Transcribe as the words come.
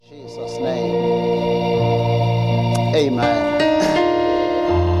Jesus' name. Amen.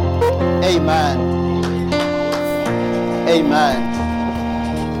 Amen. Amen.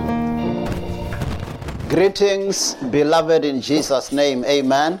 Greetings, beloved, in Jesus' name.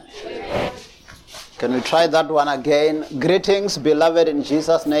 Amen. Can we try that one again? Greetings, beloved, in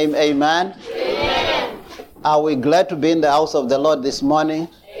Jesus' name. Amen. Amen. Are we glad to be in the house of the Lord this morning?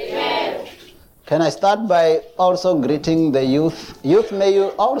 Amen. Can I start by also greeting the youth? Youth, may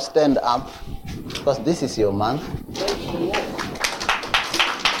you all stand up, because this is your month.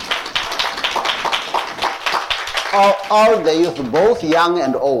 All the youth, both young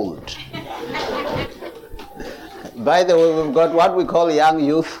and old. By the way, we've got what we call young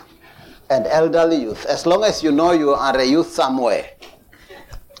youth and elderly youth. As long as you know you are a youth somewhere,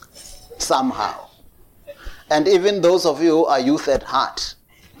 somehow. And even those of you who are youth at heart.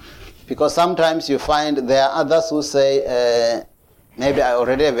 Because sometimes you find there are others who say, maybe I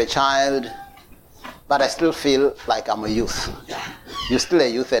already have a child, but I still feel like I'm a youth. You're still a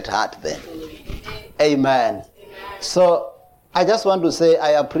youth at heart then. Amen. So I just want to say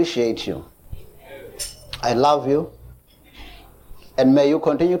I appreciate you. I love you. And may you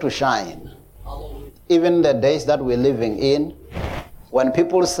continue to shine. Even the days that we're living in, when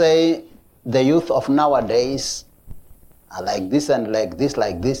people say the youth of nowadays are like this and like this,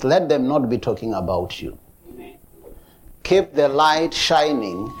 let them not be talking about you. Keep the light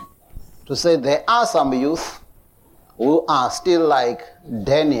shining to say there are some youth who are still like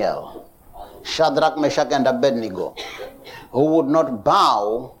Daniel, Shadrach, Meshach, and Abednego, who would not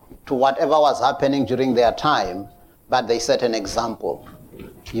bow to whatever was happening during their time, but they set an example.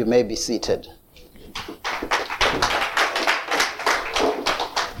 You may be seated.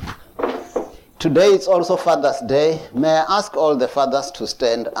 Today is also Father's Day. May I ask all the fathers to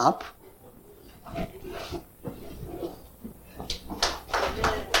stand up?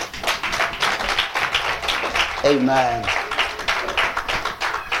 Amen.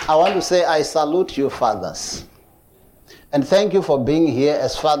 I want to say I salute you, fathers. And thank you for being here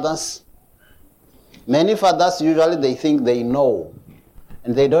as fathers. Many fathers, usually they think they know,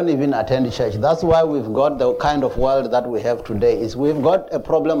 and they don't even attend church. That's why we've got the kind of world that we have today. Is we've got a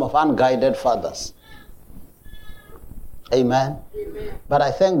problem of unguided fathers. Amen. Amen. But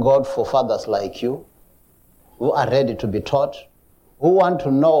I thank God for fathers like you, who are ready to be taught, who want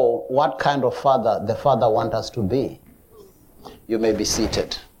to know what kind of father the Father wants us to be. You may be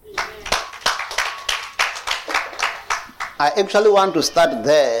seated. I actually want to start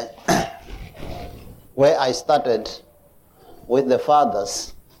there where I started with the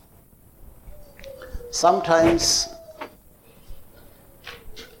fathers. Sometimes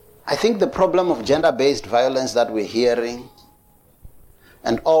I think the problem of gender-based violence that we're hearing,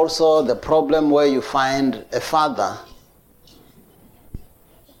 and also the problem where you find a father,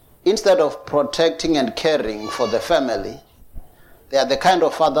 instead of protecting and caring for the family, they are the kind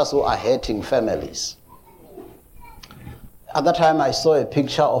of fathers who are hating families. At that time I saw a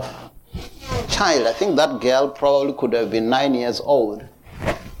picture of a child. I think that girl probably could have been 9 years old.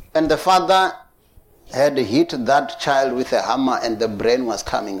 And the father had hit that child with a hammer and the brain was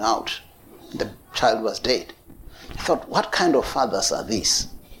coming out. The child was dead. I thought, what kind of fathers are these?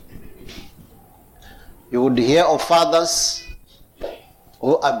 You would hear of fathers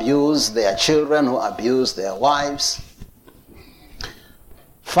who abuse their children, who abuse their wives.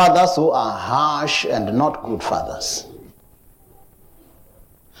 Fathers who are harsh and not good fathers.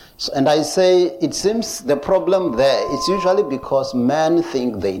 So, and I say, it seems the problem there, it's usually because men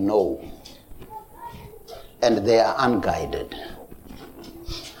think they know. And they are unguided.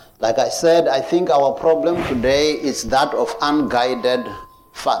 Like I said, I think our problem today is that of unguided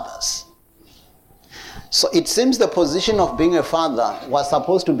fathers. So it seems the position of being a father was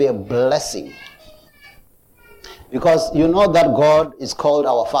supposed to be a blessing. Because you know that God is called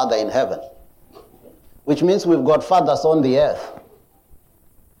our Father in heaven. Which means we've got fathers on the earth.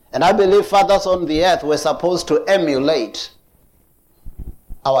 And I believe fathers on the earth were supposed to emulate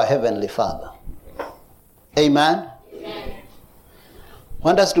our Heavenly Father. Amen? Amen. I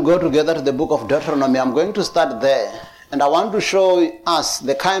want us to go together to the book of Dr.M.A. I'm going to start there. And I want to show us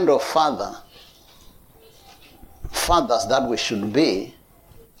the kind of fathers that we should be,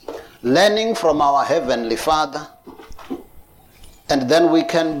 learning from our Heavenly Father. And then we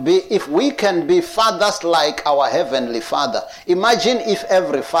can be, if we can be fathers like our Heavenly Father, imagine if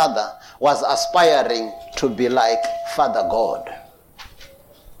every father was aspiring to be like Father God.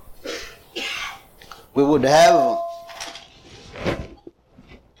 We would have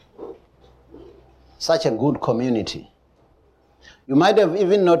such a good community. You might have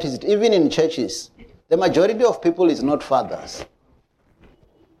even noticed, even in churches, the majority of people is not fathers.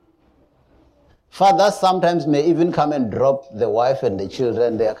 Fathers sometimes may even come and drop the wife and the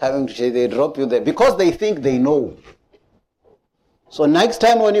children. They are coming to church, they drop you there because they think they know. So next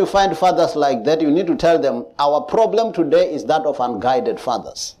time when you find fathers like that, you need to tell them, our problem today is that of unguided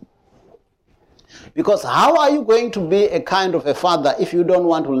fathers. Because how are you going to be a kind of a father if you don't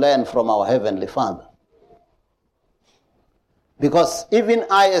want to learn from our Heavenly Father? Because even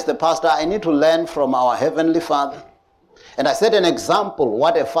I, as the pastor, I need to learn from our Heavenly Father. And I set an example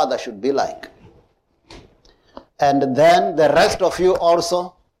what a father should be like. And then the rest of you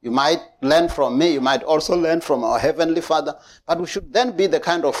also, you might learn from me, you might also learn from our Heavenly Father. But we should then be the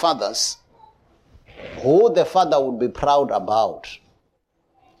kind of fathers who the Father would be proud about.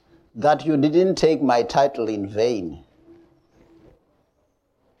 That you didn't take my title in vain.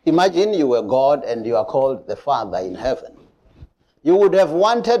 Imagine you were God and you are called the Father in heaven. You would have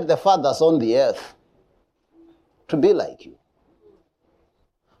wanted the fathers on the earth to be like you.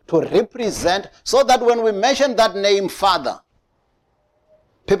 To represent, so that when we mention that name Father,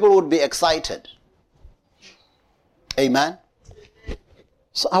 people would be excited. Amen?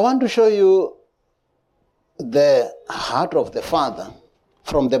 So I want to show you the heart of the Father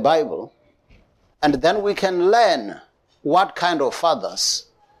from the Bible, and then we can learn what kind of fathers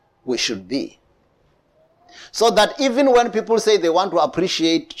we should be. So that even when people say they want to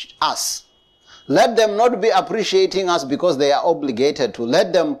appreciate us, let them not be appreciating us because they are obligated to.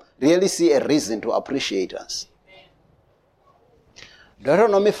 Let them really see a reason to appreciate us.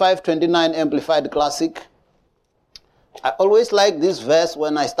 Dr.M.A 5:29 Amplified Classic. I always like this verse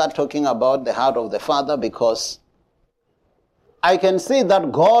when I start talking about the heart of the Father, because I can see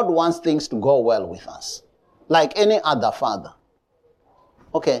that God wants things to go well with us, like any other father.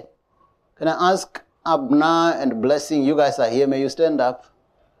 Okay, can I ask Abna and Blessing, you guys are here, may you stand up?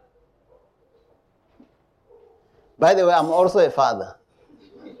 By the way, I'm also a father.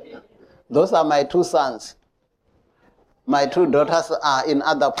 Those are my two sons. My two daughters are in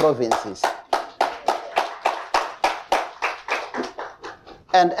other provinces.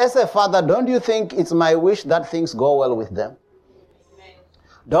 And as a father, don't you think it's my wish that things go well with them?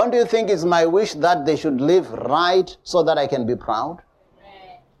 Don't you think it's my wish that they should live right so that I can be proud?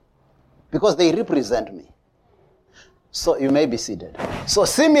 Because they represent me. So you may be seated. So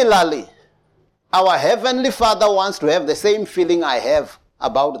similarly, our Heavenly Father wants to have the same feeling I have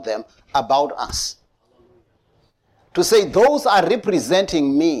about them, about us. To say, those are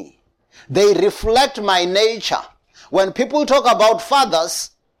representing me. They reflect my nature. When people talk about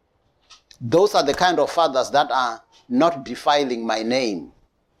fathers, those are the kind of fathers that are not defiling my name.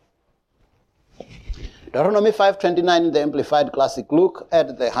 Dr.M.A 5:29 in the Amplified Classic, look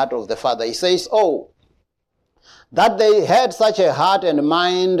at the heart of the Father. He says, oh, that they had such a heart and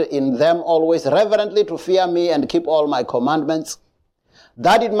mind in them always reverently to fear me and keep all my commandments,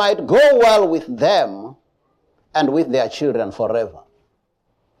 that it might go well with them and with their children forever.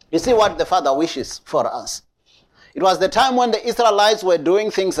 You see what the Father wishes for us. It was the time when the Israelites were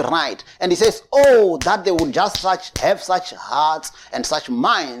doing things right. And he says, oh, that they would just have such hearts and such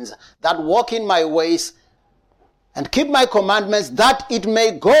minds that walk in my ways and keep my commandments, that it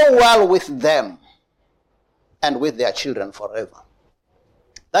may go well with them and with their children forever.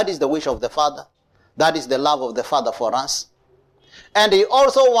 That is the wish of the Father. That is the love of the Father for us. And he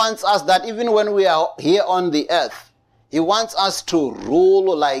also wants us that even when we are here on the earth, he wants us to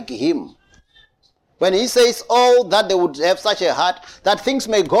rule like him. When he says, oh, that they would have such a heart, that things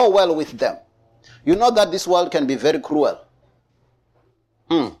may go well with them. You know that this world can be very cruel.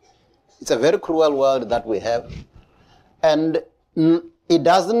 It's a very cruel world that we have. And it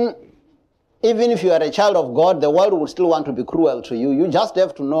doesn't, even if you are a child of God, the world will still want to be cruel to you. You just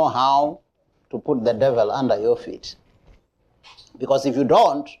have to know how to put the devil under your feet. Because if you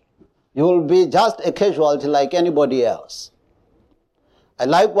don't, you will be just a casualty like anybody else. I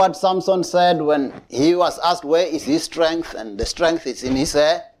like what Samson said when he was asked where is his strength, and the strength is in his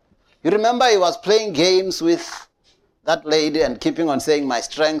hair. You remember he was playing games with that lady and keeping on saying, my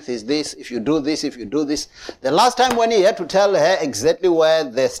strength is this, if you do this, if you do this. The last time when he had to tell her exactly where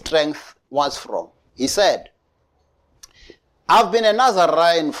the strength was from, he said, I've been a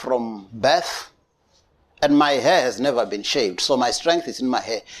Nazarene from birth, and my hair has never been shaved, so my strength is in my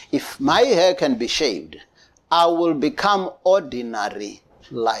hair. If my hair can be shaved, I will become ordinary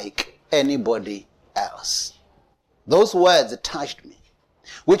like anybody else. Those words touched me.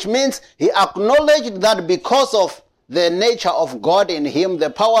 Which means he acknowledged that because of the nature of God in him, the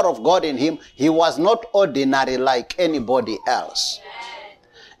power of God in him, he was not ordinary like anybody else.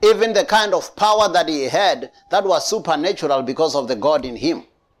 Even the kind of power that he had, that was supernatural because of the God in him.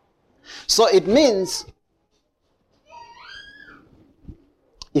 So it means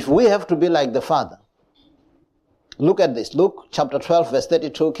If we have to be like the Father, look at this. Luke chapter 12, verse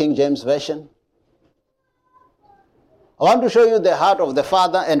 32, King James Version. I want to show you the heart of the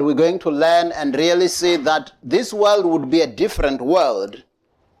Father, and we're going to learn and really see that this world would be a different world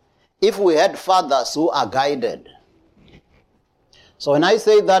if we had fathers who are guided. So when I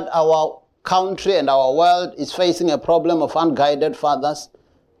say that our country and our world is facing a problem of unguided fathers,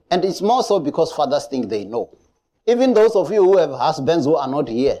 and it's more so because fathers think they know. Even those of you who have husbands who are not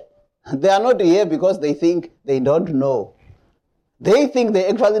here, they are not here because they think they don't know. They think they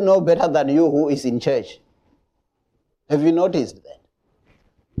actually know better than you who is in church. Have you noticed that?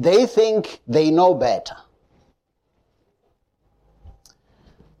 They think they know better.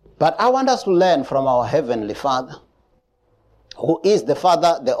 But I want us to learn from our Heavenly Father, who is the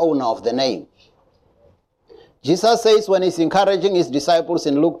Father, the owner of the name. Jesus says when he's encouraging his disciples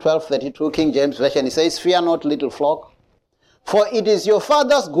in Luke 12:32, King James Version, he says, "Fear not, little flock, for it is your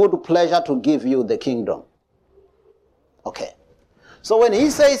Father's good pleasure to give you the kingdom." Okay. So when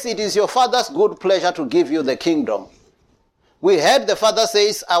he says it is your Father's good pleasure to give you the kingdom, we heard the Father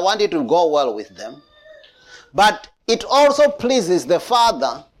says, I want it to go well with them. But it also pleases the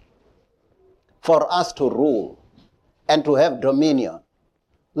Father for us to rule and to have dominion.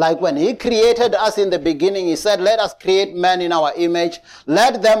 Like when he created us in the beginning, he said, let us create man in our image.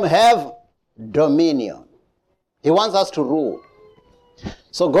 Let them have dominion. He wants us to rule.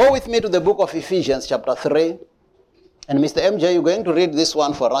 So go with me to the book of Ephesians chapter 3. And Mr. MJ, you're going to read this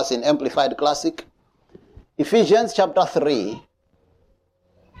one for us in Amplified Classic. Ephesians chapter 3.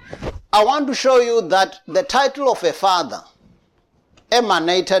 I want to show you that the title of a father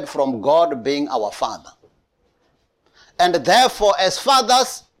emanated from God being our Father. And therefore, as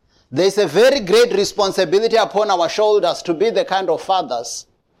fathers, there is a very great responsibility upon our shoulders to be the kind of fathers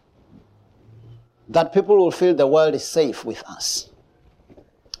that people will feel the world is safe with us.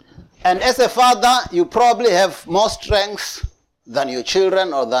 And as a father, you probably have more strength than your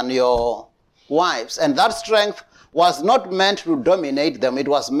children or than your wives. And that strength was not meant to dominate them. It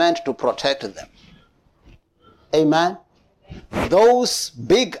was meant to protect them. Amen? Those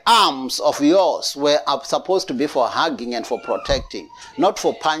big arms of yours were supposed to be for hugging and for protecting, not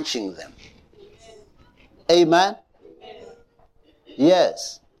for punching them. Amen?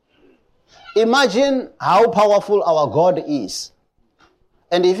 Yes. Imagine how powerful our God is.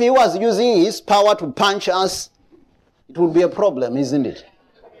 And if he was using his power to punch us, it would be a problem, isn't it?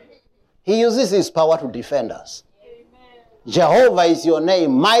 He uses his power to defend us. Jehovah is your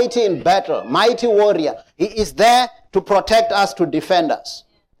name, mighty in battle, mighty warrior. He is there to protect us, to defend us.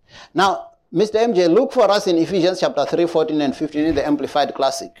 Now, Mr. MJ, look for us in Ephesians chapter 3, 14 and 15 in the Amplified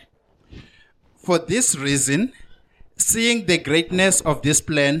Classic. For this reason, seeing the greatness of this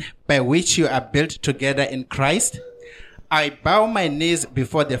plan by which you are built together in Christ, I bow my knees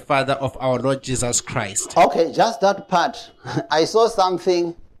before the Father of our Lord Jesus Christ. Okay, just that part. I saw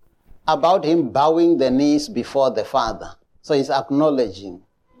something about him bowing the knees before the Father. So he's acknowledging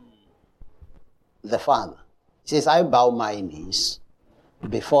the Father. He says, I bow my knees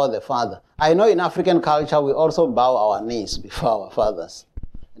before the Father. I know in African culture we also bow our knees before our fathers.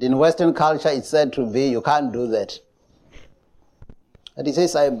 And in Western culture it's said to be, you can't do that. And he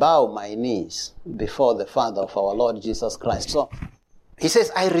says, I bow my knees before the Father of our Lord Jesus Christ. So he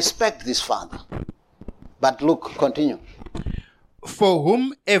says, I respect this Father. But look, continue. For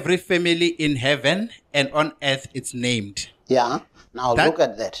whom every family in heaven and on earth is named. Yeah. Now look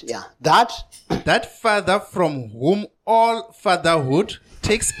at that. Yeah. That Father from whom all fatherhood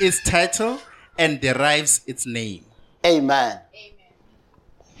takes its title and derives its name. Amen.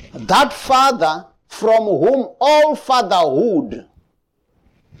 That Father from whom all fatherhood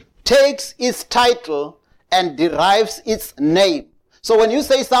takes its title and derives its name. So when you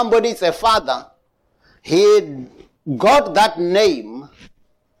say somebody is a father, he got that name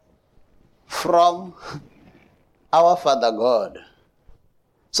from our Father God.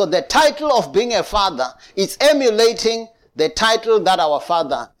 So the title of being a father is emulating the title that our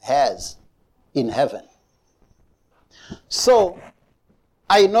Father has in heaven. So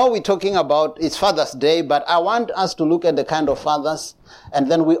I know we're talking about it's Father's Day, but I want us to look at the kind of fathers, and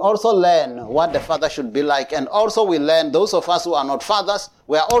then we also learn what the father should be like. And also we learn, those of us who are not fathers,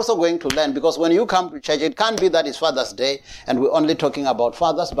 we are also going to learn, because when you come to church, it can't be that it's Father's Day and we're only talking about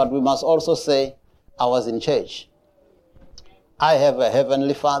fathers, but we must also say, I was in church. I have a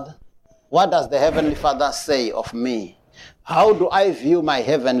heavenly Father. What does the heavenly Father say of me? How do I view my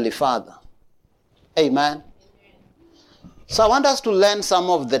heavenly Father? Amen. So I want us to learn some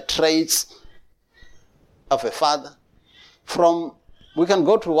of the traits of a father from, we can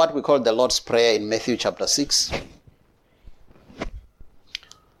go to what we call the Lord's Prayer in Matthew chapter 6.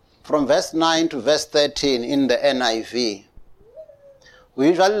 from verse 9 to verse 13 in the NIV. We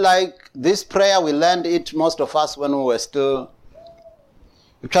usually like this prayer, we learned it, most of us, when we were still,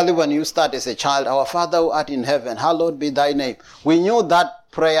 actually when you start as a child, our Father who art in heaven, hallowed be thy name. We knew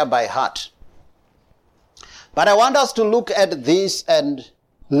that prayer by heart. But I want us to look at this and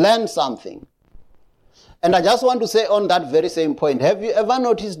learn something. And I just want to say on that very same point, have you ever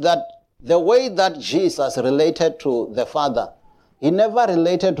noticed that the way that Jesus related to the Father, he never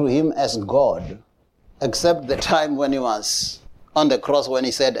related to him as God, except the time when he was on the cross, when he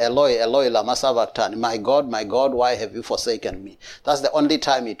said, Eloi, Eloi, lama sabachthani, my God, why have you forsaken me? That's the only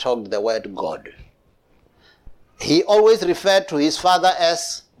time he talked the word God. He always referred to his Father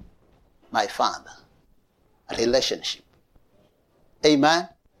as my Father. A relationship. Amen?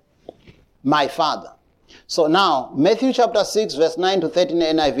 My Father. So now, Matthew chapter 6, verse 9 to 13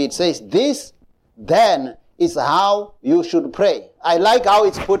 NIV, it says, this then is how you should pray. I like how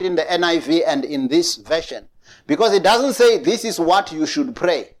it's put in the NIV and in this version, because it doesn't say this is what you should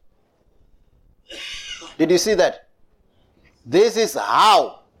pray. Did you see that? This is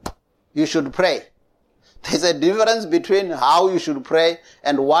how you should pray. There's a difference between how you should pray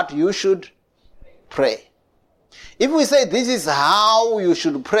and what you should pray. If we say this is how you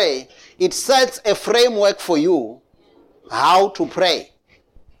should pray, it sets a framework for you how to pray.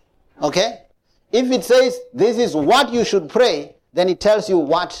 Okay? If it says this is what you should pray, then it tells you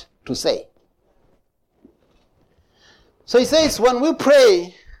what to say. So he says when we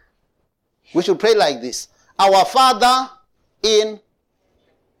pray, we should pray like this. Our Father in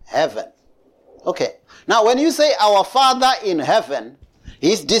heaven. Okay. Now when you say our Father in heaven,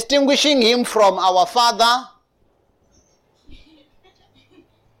 he's distinguishing him from our Father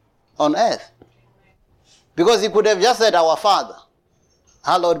on earth. Because he could have just said our Father.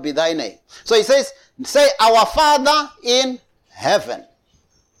 Hallowed be thy name. So he says, say our Father in heaven.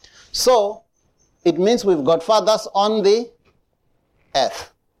 So it means we've got fathers on the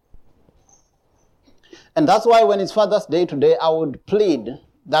earth. And that's why when it's Father's Day today, I would plead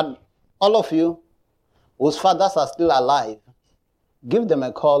that all of you whose fathers are still alive, give them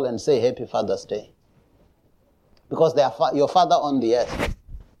a call and say Happy Father's Day. Because they are your father on the earth.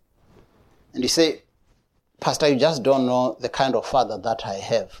 And you say, Pastor, you just don't know the kind of father that I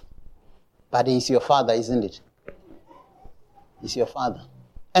have. But he's your father, isn't it? He's your father.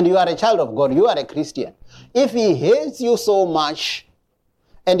 And you are a child of God. You are a Christian. If he hates you so much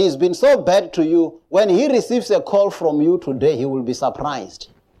and he's been so bad to you, when he receives a call from you today, he will be surprised.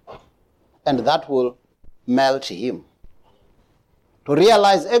 And that will melt him. To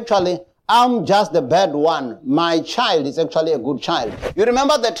realize, actually, I'm just the bad one. My child is actually a good child. You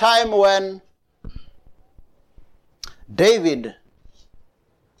remember the time when David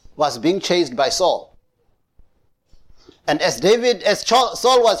was being chased by Saul. And as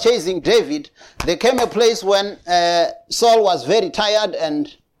Saul was chasing David, there came a place when Saul was very tired, and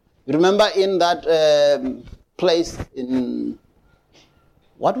you remember in that place in,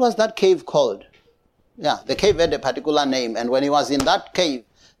 what was that cave called? Yeah, the cave had a particular name, and when he was in that cave,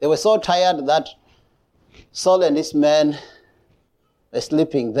 they were so tired that Saul and his men were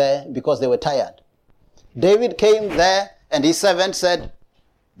sleeping there because they were tired. David came there and his servant said,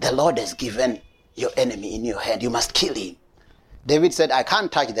 the Lord has given your enemy in your hand. You must kill him. David said, I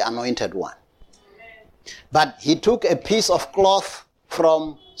can't touch the anointed one. But he took a piece of cloth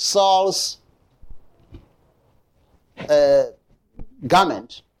from Saul's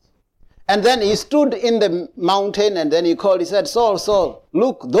garment. And then he stood in the mountain and then he called, he said, Saul, Saul,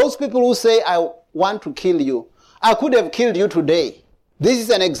 look, those people who say I want to kill you, I could have killed you today. This is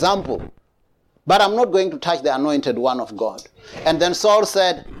an example. But I'm not going to touch the anointed one of God. And then Saul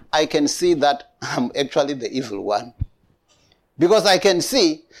said, I can see that I'm actually the evil one. Because I can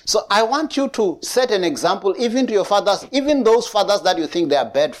see. So I want you to set an example even to your fathers, even those fathers that you think they are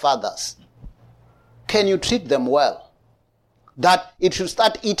bad fathers. Can you treat them well? That it should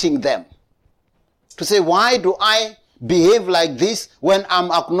start eating them. To say, why do I behave like this when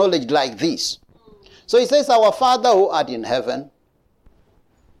I'm acknowledged like this? So he says, our Father who art in heaven,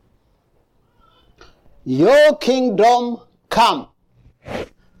 your kingdom come.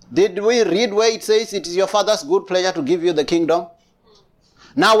 Did we read where it says it is your Father's good pleasure to give you the kingdom?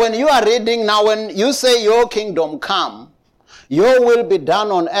 Now when you are reading, now when you say your kingdom come, your will be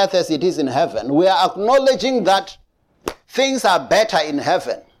done on earth as it is in heaven. We are acknowledging that things are better in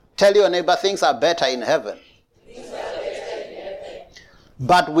heaven. Tell your neighbor, things are better in heaven.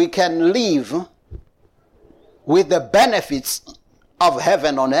 But we can live with the benefits of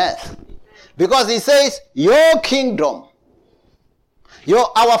heaven on earth. Because he says, your kingdom,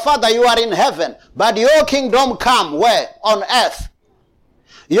 our Father, you are in heaven, but your kingdom come where? On earth.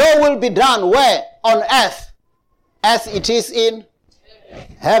 Your will be done where? On earth, as it is in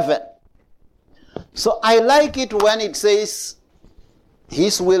heaven. So I like it when it says,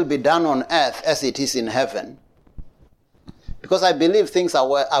 his will be done on earth as it is in heaven. Because I believe things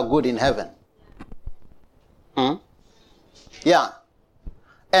are good in heaven. Yeah.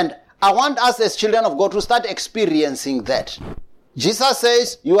 And I want us as children of God to start experiencing that. Jesus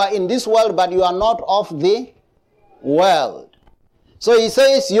says, you are in this world, but you are not of the world. So he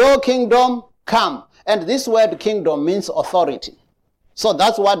says, your kingdom come. And this word kingdom means authority. So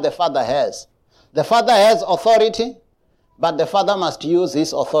that's what the Father has. The Father has authority, but the Father must use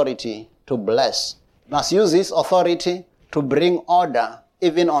his authority to bless. Must use his authority to bring order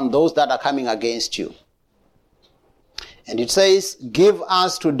even on those that are coming against you. And it says, give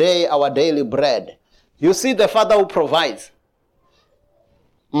us today our daily bread. You see the Father who provides.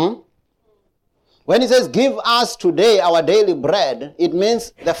 When he says, give us today our daily bread, it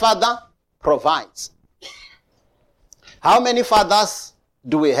means the Father provides. How many fathers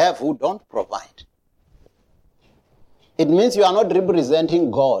do we have who don't provide? It means you are not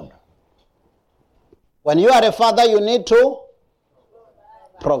representing God. When you are a father, you need to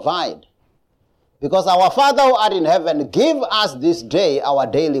provide. Because our Father who art in heaven, give us this day our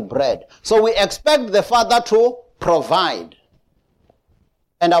daily bread. So we expect the Father to provide.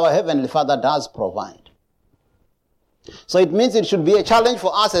 And our Heavenly Father does provide. So it means it should be a challenge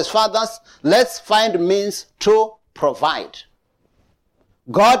for us as fathers. Let's find means to provide.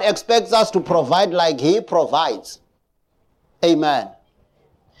 God expects us to provide like he provides. Amen.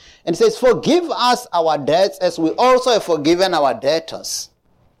 And it says, forgive us our debts as we also have forgiven our debtors.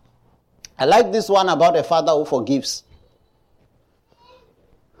 I like this one about a father who forgives.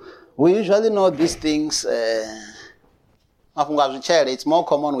 We usually know these things. It's more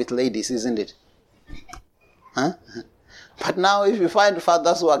common with ladies, isn't it? Huh? But now if you find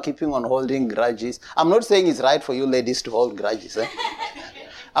fathers who are keeping on holding grudges, I'm not saying it's right for you ladies to hold grudges.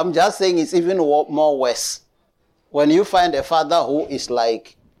 I'm just saying it's even more worse. When you find a father who is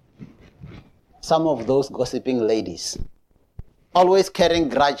like some of those gossiping ladies, always carrying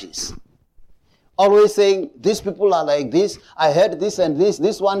grudges, always saying, these people are like this, I heard this and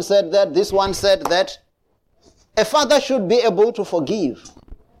this one said that, this one said that. A father should be able to forgive.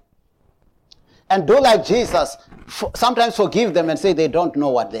 And do like Jesus, sometimes forgive them and say they don't know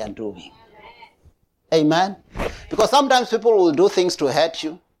what they are doing. Amen? Because sometimes people will do things to hurt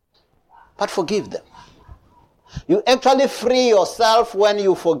you, but forgive them. You actually free yourself when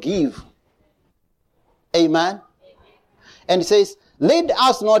you forgive. Amen? And it says, lead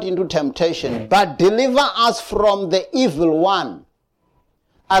us not into temptation, but deliver us from the evil one.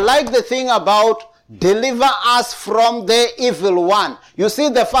 I like the thing about deliver us from the evil one. You see,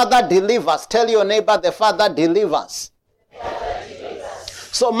 the Father delivers. Tell your neighbor, the Father delivers.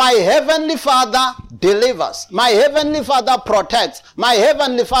 So my Heavenly Father delivers. My Heavenly Father protects. My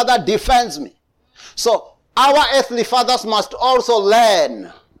Heavenly Father defends me. So our earthly fathers must also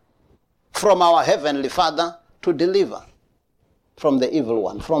learn from our Heavenly Father to deliver from the evil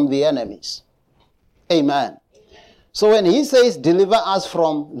one, from the enemies. Amen. So when he says deliver us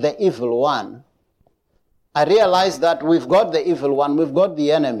from the evil one, I realize that we've got the evil one, we've got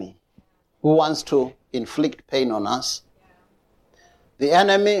the enemy who wants to inflict pain on us. The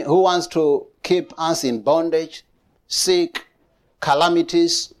enemy who wants to keep us in bondage, sick,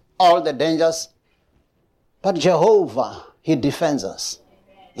 calamities, all the dangers. But Jehovah, he defends us.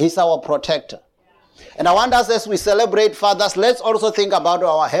 He's our protector. And I want us, as we celebrate fathers, let's also think about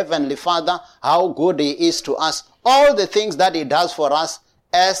our Heavenly Father, how good he is to us, all the things that he does for us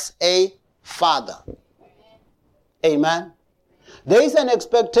as a father. Amen. There is an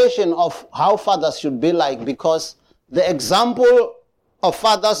expectation of how fathers should be like, because the example of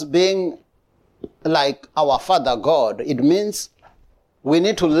fathers being like our Father God, it means we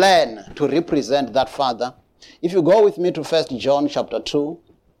need to learn to represent that Father. If you go with me to 1 John chapter 2,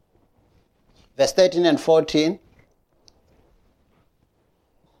 verse 13 and 14.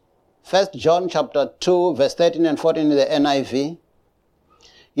 1 John chapter 2, verse 13 and 14 in the NIV.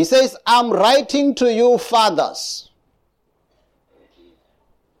 He says, I'm writing to you, fathers.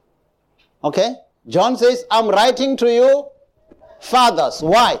 Okay? John says, I'm writing to you, fathers.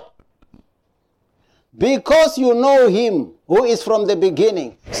 Why? Because you know him who is from the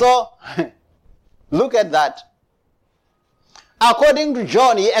beginning. So, look at that. According to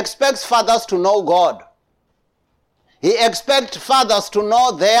John, he expects fathers to know God. He expects fathers to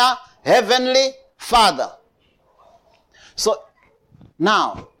know their Heavenly Father. So,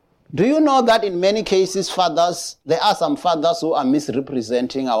 now, do you know that in many cases, fathers, there are some fathers who are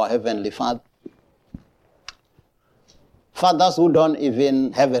misrepresenting our Heavenly Father? fathers who don't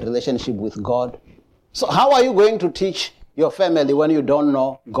even have a relationship with God. So how are you going to teach your family when you don't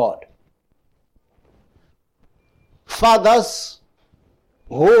know God? Fathers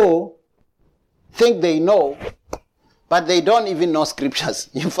who think they know, but they don't even know scriptures.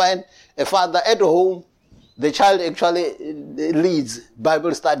 You find a father at home, the child actually leads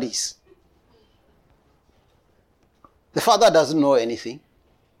Bible studies. The father doesn't know anything.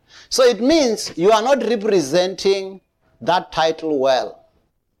 So it means you are not representing that title well.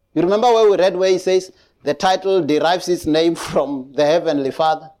 You remember where we read where he says the title derives its name from the Heavenly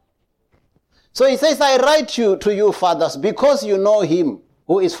Father? So he says, I write to you fathers because you know him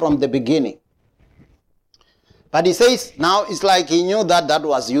who is from the beginning. But he says, now it's like he knew that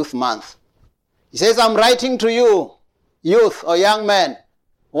was youth month. He says, I'm writing to you, youth or young men.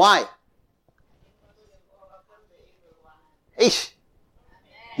 Why? Ish.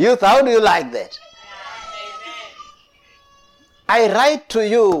 Youth, how do you like that? I write to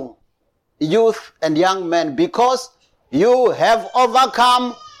you, youth and young men, because you have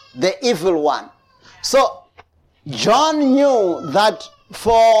overcome the evil one. So John knew that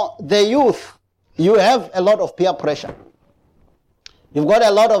for the youth, you have a lot of peer pressure. You've got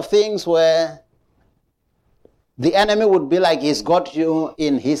a lot of things where the enemy would be like he's got you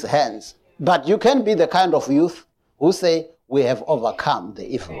in his hands. But you can be the kind of youth who say, we have overcome the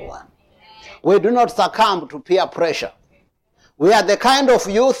evil one. We do not succumb to peer pressure. We are the kind of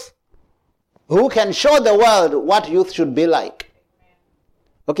youth who can show the world what youth should be like.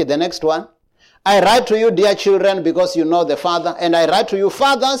 Okay, the next one. I write to you, dear children, because you know the Father. And I write to you,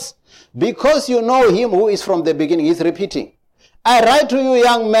 fathers, because you know him who is from the beginning. He's repeating. I write to you,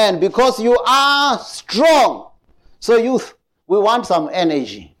 young men, because you are strong. So youth, we want some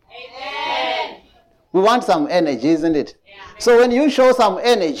energy. Amen. We want some energy, isn't it? Yeah. So when you show some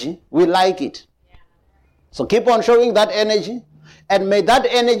energy, we like it. Yeah. So keep on showing that energy. And may that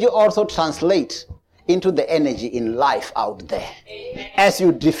energy also translate into the energy in life out there. Amen. As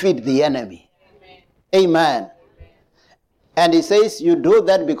you defeat the enemy. Amen. Amen. And he says you do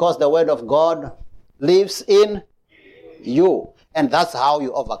that because the word of God lives in you. And that's how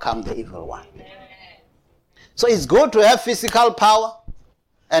you overcome the evil one. Amen. So it's good to have physical power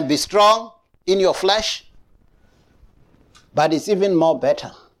and be strong in your flesh. But it's even more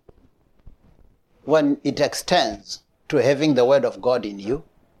better when it extends to having the word of God in you.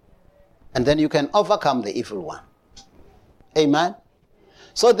 And then you can overcome the evil one. Amen.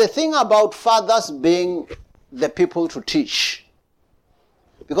 So the thing about fathers being the people to teach,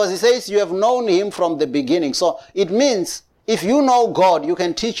 because he says you have known him from the beginning. So it means if you know God, you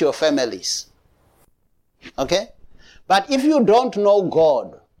can teach your families. Okay? But if you don't know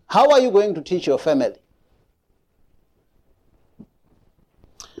God, how are you going to teach your family?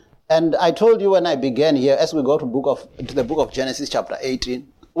 And I told you when I began here, as we go to the book of Genesis chapter 18,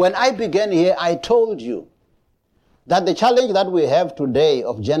 when I began here, I told you that the challenge that we have today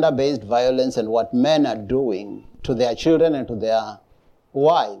of gender-based violence and what men are doing to their children and to their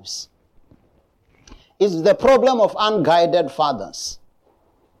wives is the problem of unguided fathers.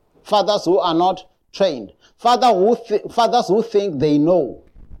 Fathers who are not trained. Fathers who think they know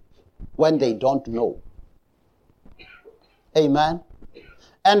when they don't know. Amen.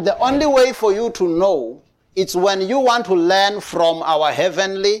 And the only way for you to know is when you want to learn from our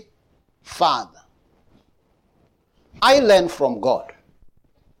Heavenly Father. I learn from God.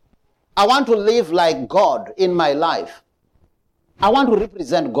 I want to live like God in my life. I want to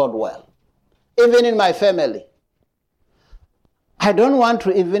represent God well. Even in my family. I don't want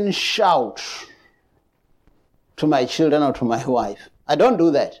to even shout to my children or to my wife. I don't do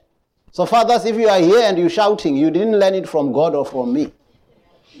that. So fathers, if you are here and you're shouting, you didn't learn it from God or from me.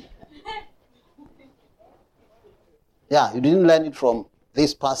 Yeah, you didn't learn it from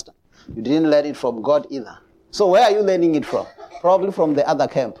this pastor. You didn't learn it from God either. So where are you learning it from? Probably from the other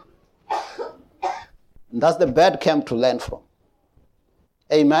camp. And that's the bad camp to learn from.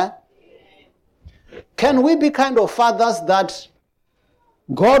 Amen? Can we be kind of fathers that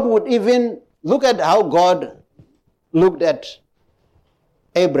God would even look at how God looked at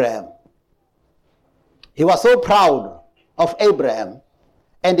Abraham? He was so proud of Abraham.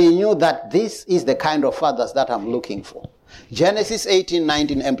 And he knew that this is the kind of fathers that I'm looking for. Genesis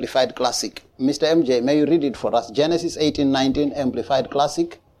 18:19 Amplified Classic. Mr. MJ, may you read it for us? Genesis 18:19 Amplified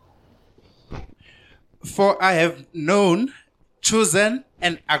Classic. For I have known, chosen,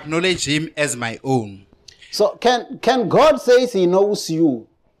 and acknowledged him as my own. So can God say he knows you?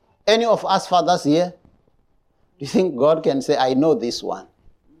 Any of us fathers here? Do you think God can say, I know this one?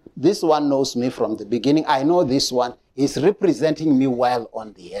 This one knows me from the beginning. I know this one. He's representing me well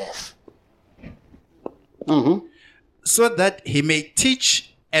on the earth. Mm-hmm. so that he may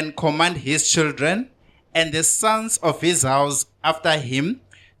teach and command his children and the sons of his house after him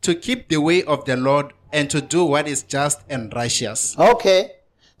to keep the way of the Lord and to do what is just and righteous. Okay.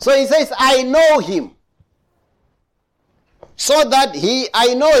 So he says, I know him. So that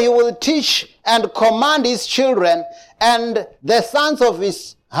I know he will teach and command his children and the sons of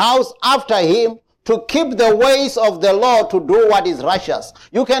his house after him to keep the ways of the Lord to do what is righteous.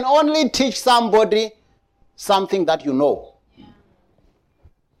 You can only teach somebody something that you know.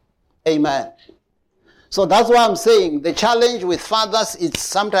 Amen. So that's why I'm saying the challenge with fathers is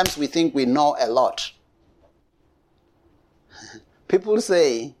sometimes we think we know a lot. People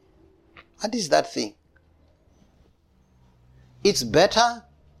say, what is that thing? It's better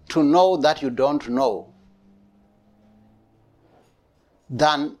to know that you don't know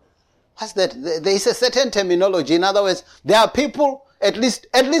than, what's that? There is a certain terminology. In other words, there are people, at least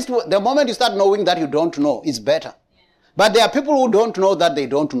the moment you start knowing that you don't know, it's better. But there are people who don't know that they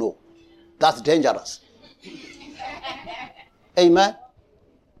don't know. That's dangerous. Amen.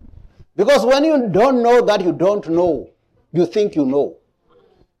 Because when you don't know that you don't know, you think you know.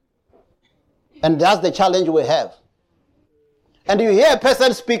 And that's the challenge we have. And you hear a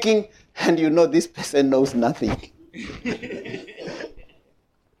person speaking, and you know this person knows nothing.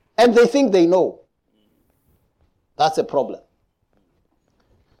 And they think they know. That's a problem.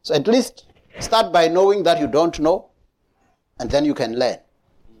 So at least start by knowing that you don't know, and then you can learn.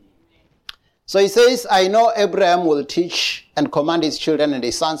 So he says, I know Abraham will teach and command his children and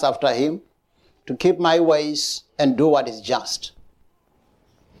his sons after him to keep my ways and do what is just.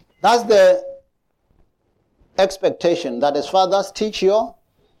 That's the expectation, that as fathers, teach your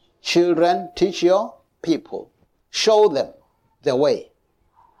children, teach your people, show them the way.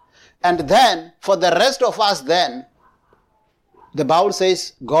 And then, for the rest of us then, the Bible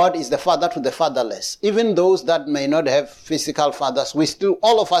says God is the father to the fatherless. Even those that may not have physical fathers, we still,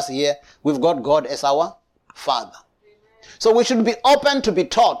 all of us here, we've got God as our father. So we should be open to be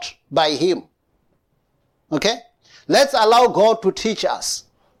taught by him. Okay? Let's allow God to teach us.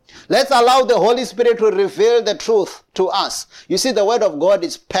 Let's allow the Holy Spirit to reveal the truth to us. You see, the word of God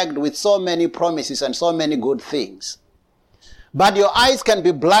is packed with so many promises and so many good things. But your eyes can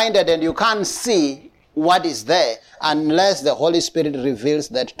be blinded and you can't see what is there unless the Holy Spirit reveals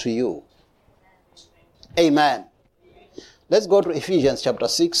that to you. Amen. Let's go to Ephesians chapter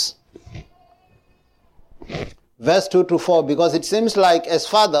 6, verse 2 to 4, because it seems like as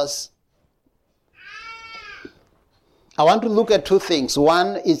fathers, I want to look at two things.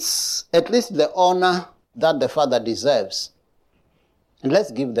 One is at least the honor that the father deserves. And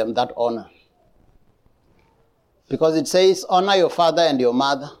let's give them that honor. Because it says, honor your father and your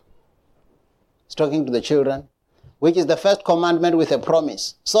mother. It's talking to the children, which is the first commandment with a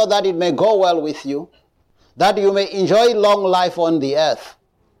promise, so that it may go well with you, that you may enjoy long life on the earth.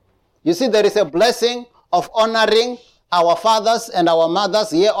 You see, there is a blessing of honoring our fathers and our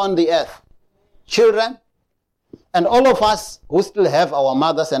mothers here on the earth. Children, and all of us who still have our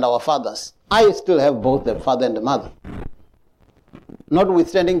mothers and our fathers. I still have both the father and the mother.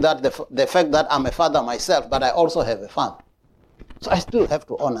 Notwithstanding that the fact that I'm a father myself, but I also have a father. So I still have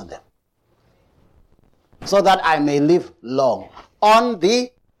to honor them, so that I may live long on the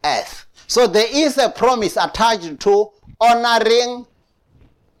earth. So there is a promise attached to honoring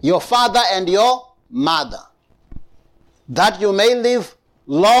your father and your mother, that you may live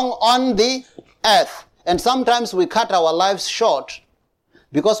long on the earth. And sometimes we cut our lives short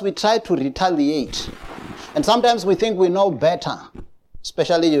because we try to retaliate. And sometimes we think we know better,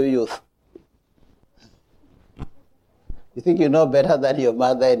 especially you youth. You think you know better than your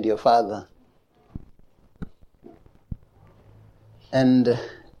mother and your father. And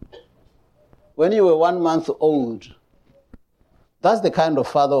when you were 1 month old, that's the kind of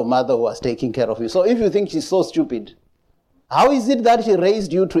father or mother who was taking care of you. So if you think she's so stupid, how is it that she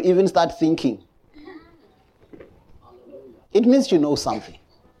raised you to even start thinking? It means you know something.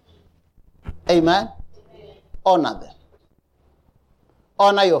 Amen? Honor them.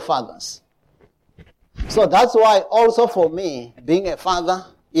 Honor your fathers. So that's why also for me, being a father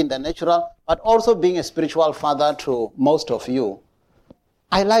in the natural, but also being a spiritual father to most of you,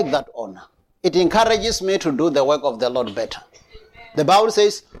 I like that honor. It encourages me to do the work of the Lord better. The Bible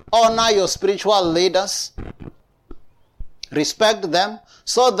says, honor your spiritual leaders, respect them,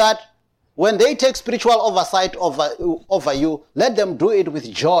 so that when they take spiritual oversight over you, let them do it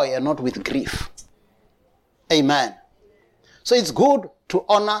with joy and not with grief. Amen. So it's good to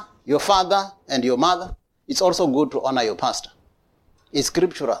honor your father and your mother. It's also good to honor your pastor. It's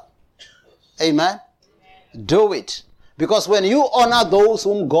scriptural. Amen. Do it. Because when you honor those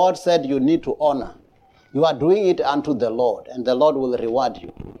whom God said you need to honor, You are doing it unto the Lord, and the Lord will reward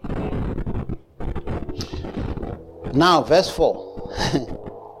you. Now, verse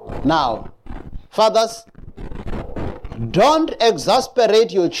 4. Now, fathers, don't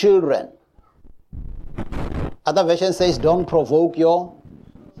exasperate your children. Other version says, don't provoke your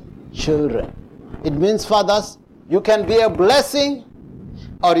children. It means, fathers, you can be a blessing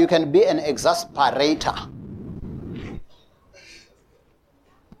or you can be an exasperator.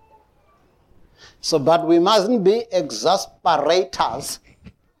 So, but we mustn't be exasperators.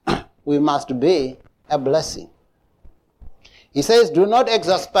 We must be a blessing. He says, do not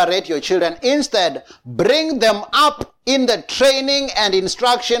exasperate your children. Instead, bring them up in the training and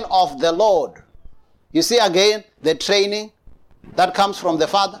instruction of the Lord. You see again, the training that comes from the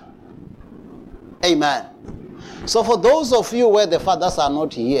Father. Amen. So for those of you where the fathers are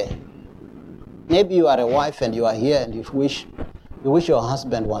not here, maybe you are a wife and you are here and you wish your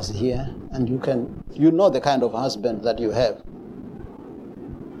husband was here, and you know the kind of husband that you have.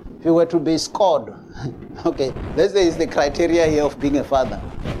 If you were to be scored, okay, let's say it's the criteria here of being a father.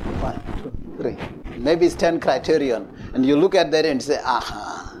 1, 2, 3. Maybe it's 10 criterion. And you look at that and say,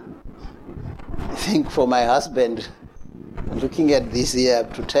 I think for my husband, looking at this here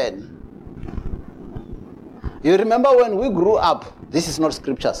up to 10. You remember when we grew up, this is not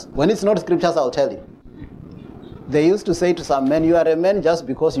scriptures. When it's not scriptures, I'll tell you. They used to say to some men, you are a man just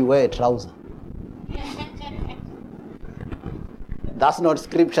because you wear a trouser. That's not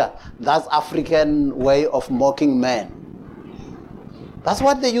scripture. That's African way of mocking men. That's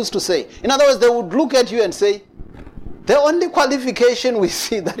what they used to say. In other words, they would look at you and say, the only qualification we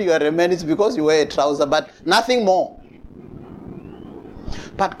see that you are a man is because you wear a trouser, but nothing more.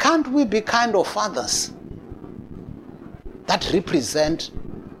 But can't we be kind of fathers that represent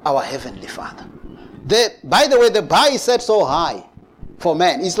our Heavenly Father? By the way, the bar is set so high for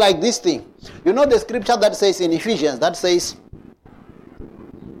men. It's like this thing. You know the scripture that says in Ephesians, that says,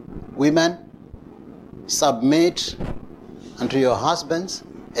 women, submit unto your husbands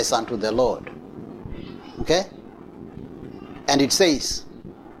as unto the Lord. Okay? And it says,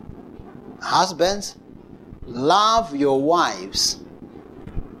 husbands, love your wives,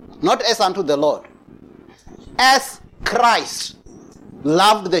 not as unto the Lord, as Christ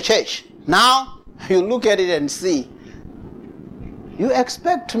loved the church. Now, you look at it and see, you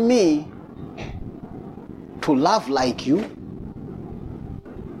expect me to love like you?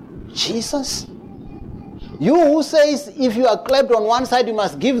 Jesus? You who says if you are clapped on one side, you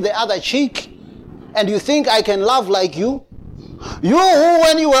must give the other cheek, and you think I can love like you? You who,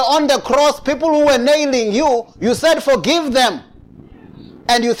 when you were on the cross, people who were nailing you, you said forgive them,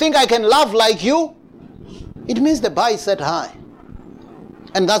 and you think I can love like you? It means the bar is set high.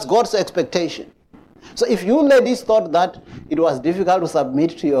 And that's God's expectation. So if you ladies thought that it was difficult to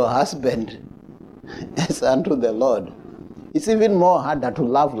submit to your husband as unto the Lord, it's even more harder to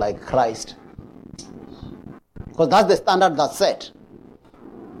love like Christ. Because that's the standard that's set.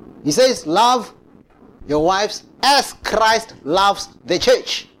 He says, love your wives as Christ loves the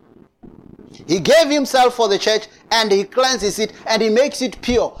church. He gave himself for the church, and he cleanses it, and he makes it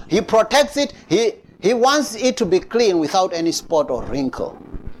pure. He protects it. He wants it to be clean without any spot or wrinkle.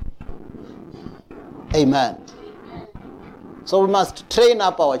 Amen. So we must train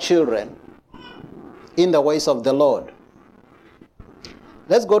up our children in the ways of the Lord.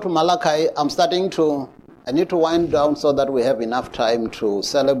 Let's go to Malachi. I need to wind down so that we have enough time to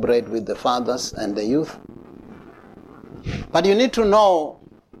celebrate with the fathers and the youth. But you need to know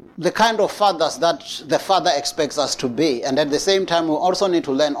the kind of fathers that the Father expects us to be. And at the same time, we also need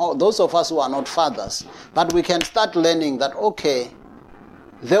to learn, those of us who are not fathers, but we can start learning that, okay,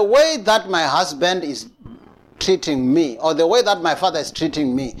 the way that my husband is treating me, or the way that my father is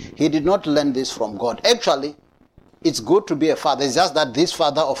treating me, he did not learn this from God. Actually, it's good to be a father. It's just that this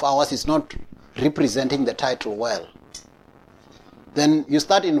father of ours is not representing the title well. Then you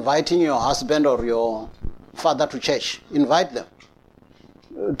start inviting your husband or your father to church. Invite them.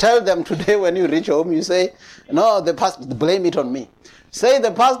 Tell them today when you reach home, you say, no, the pastor, blame it on me. Say,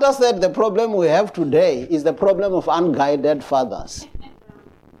 the pastor said the problem we have today is the problem of unguided fathers.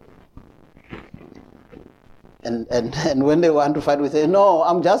 And when they want to fight, we say, no,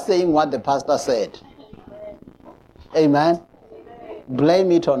 I'm just saying what the pastor said. Amen?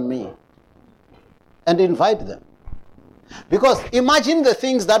 Blame it on me. And invite them. Because imagine the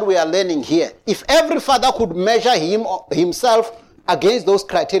things that we are learning here. If every father could measure himself against those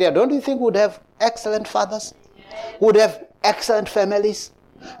criteria, don't you think we would have excellent fathers? Would have excellent families?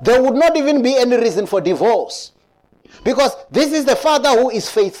 There would not even be any reason for divorce. Because this is the father who is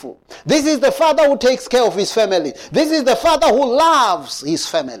faithful. This is the father who takes care of his family. This is the father who loves his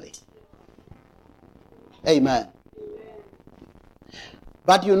family. Amen.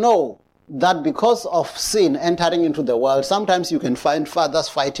 But you know that because of sin entering into the world, sometimes you can find fathers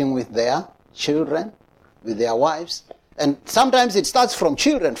fighting with their children, with their wives. And sometimes it starts from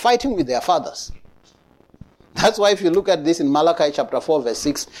children fighting with their fathers. That's why if you look at this in Malachi chapter 4 verse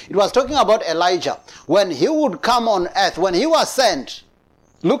 6, it was talking about Elijah. When he would come on earth, when he was sent,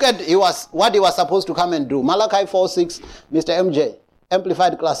 look at what he was supposed to come and do. Malachi 4:6, Mr. MJ,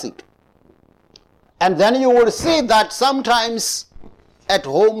 Amplified Classic. And then you will see that sometimes at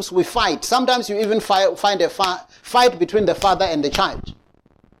homes we fight. Sometimes you even find a fight between the father and the child.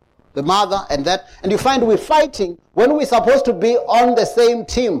 The mother and that. And you find we're fighting when we're supposed to be on the same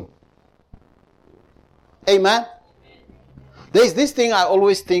team. Amen. There's this thing I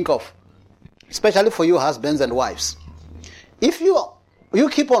always think of, especially for you husbands and wives. If you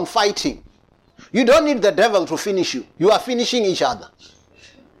keep on fighting, you don't need the devil to finish you. You are finishing each other.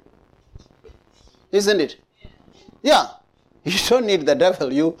 Isn't it? Yeah. You don't need the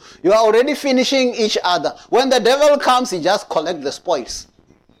devil. You are already finishing each other. When the devil comes, he just collects the spoils.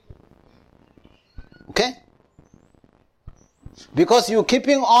 Okay? Because you're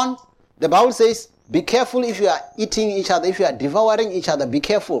keeping on, the Bible says, be careful if you are eating each other, if you are devouring each other, be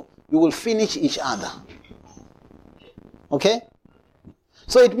careful. You will finish each other. Okay?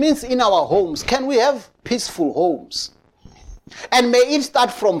 So it means in our homes, can we have peaceful homes? And may it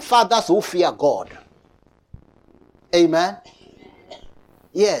start from fathers who fear God. Amen?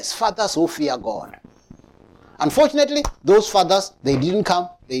 Yes, fathers who fear God. Unfortunately, those fathers, they didn't come,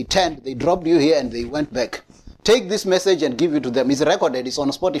 they turned, they dropped you here and they went back. Take this message and give it to them. It's recorded, it's on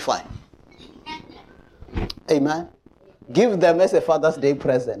Spotify. Amen. Give them as a Father's Day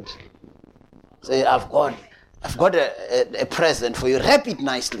present. Say, I've got a present for you. Wrap it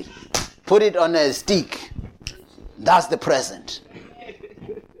nicely. Put it on a stick. That's the present.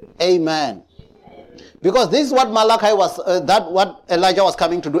 Amen. Because this is what Malachi was, what Elijah was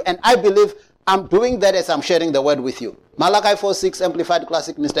coming to do. And I believe I'm doing that as I'm sharing the word with you. Malachi 4:6, Amplified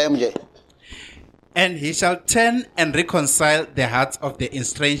Classic, Mr. MJ. And he shall turn and reconcile the hearts of the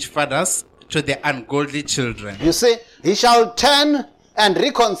estranged fathers to the ungodly children. You see, he shall turn and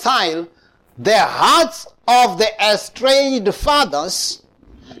reconcile the hearts of the estranged fathers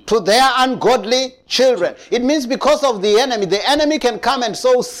to their ungodly children. It means because of the enemy can come and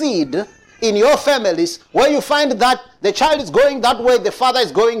sow seed in your families where you find that the child is going that way, the father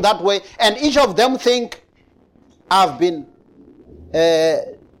is going that way, and each of them think, I've been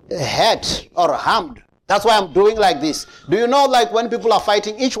hurt or harmed. That's why I'm doing like this. Do you know, like when people are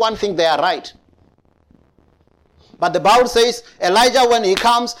fighting, each one thinks they are right. But the Bible says, Elijah, when he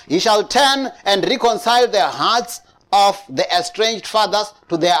comes, he shall turn and reconcile their hearts of the estranged fathers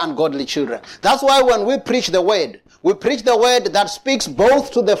to their ungodly children. That's why when we preach the word that speaks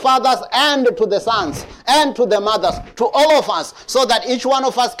both to the fathers and to the sons and to the mothers, to all of us, so that each one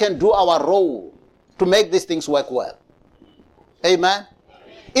of us can do our role to make these things work well. Amen.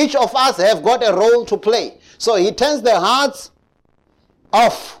 Each of us have got a role to play. So he turns the hearts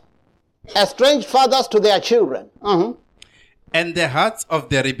of estranged fathers to their children. And the hearts of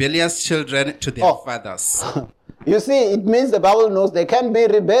the rebellious children to their fathers. You see, it means the Bible knows there can be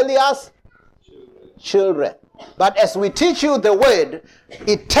rebellious children. But as we teach you the word,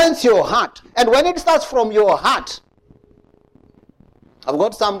 it turns your heart. And when it starts from your heart, I've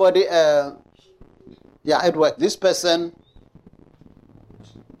got somebody, at work. This person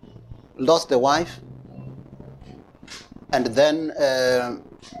lost a wife, and then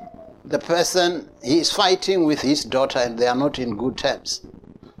the person, he is fighting with his daughter and they are not in good terms.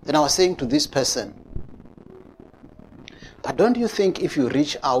 Then I was saying to this person, but don't you think if you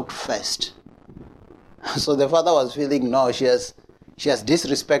reach out first? So the father was feeling, no, she has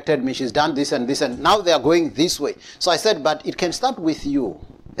disrespected me, she's done this and this, and now they are going this way. So I said, but it can start with you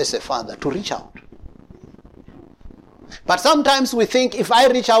as a father to reach out. But sometimes we think if I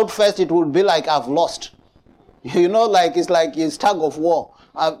reach out first, it will be like I've lost. You know, it's tug of war.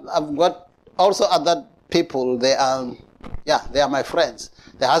 I've got also other people, they are my friends.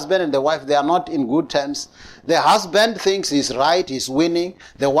 The husband and the wife, they are not in good terms. The husband thinks he's right, he's winning.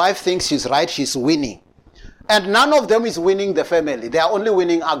 The wife thinks she's right, she's winning. And none of them is winning the family. They are only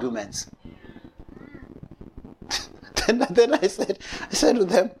winning arguments. Then I said to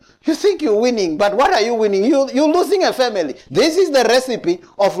them, you think you're winning, but what are you winning? You're losing a family. This is the recipe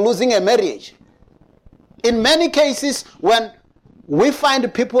of losing a marriage. In many cases, when we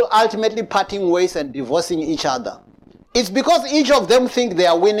find people ultimately parting ways and divorcing each other, it's because each of them think they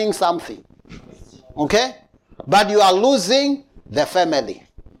are winning something. Okay? But you are losing the family.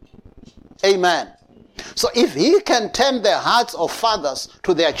 Amen. So if he can turn the hearts of fathers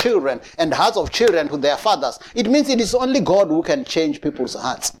to their children and hearts of children to their fathers, it means it is only God who can change people's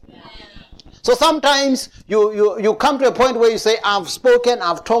hearts. So sometimes you come to a point where you say, I've spoken,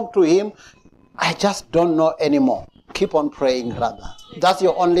 I've talked to him, I just don't know anymore. Keep on praying, rather. That's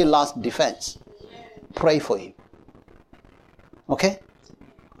your only last defense. Pray for him. Okay?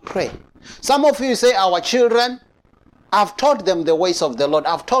 Pray. Some of you say, our children, I've taught them the ways of the Lord.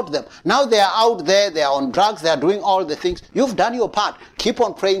 I've taught them. Now they are out there, they are on drugs, they are doing all the things. You've done your part. Keep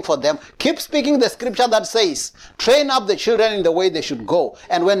on praying for them. Keep speaking the scripture that says, train up the children in the way they should go.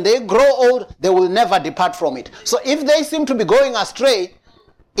 And when they grow old, they will never depart from it. So if they seem to be going astray,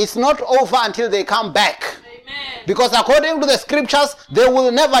 it's not over until they come back. Amen. Because according to the scriptures, they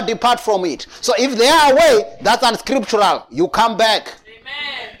will never depart from it. So if they are away, that's unscriptural. You come back.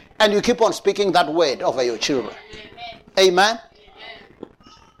 Amen. And you keep on speaking that word over your children. Amen?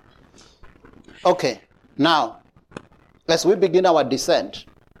 Okay, now, as we begin our descent,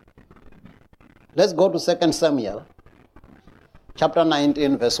 let's go to 2 Samuel, chapter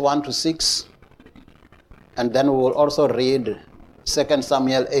 19, verse 1 to 6, and then we will also read 2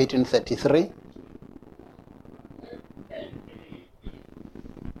 Samuel 18:33.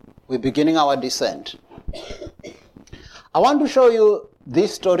 We're beginning our descent. I want to show you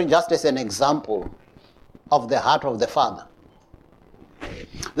this story just as an example of the heart of the Father.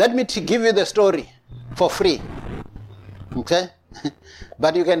 Let me give you the story for free. Okay?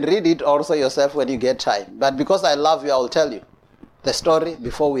 But you can read it also yourself when you get time. But because I love you, I will tell you the story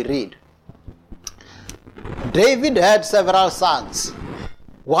before we read. David had several sons.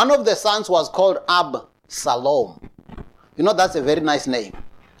 One of the sons was called Absalom. You know, that's a very nice name.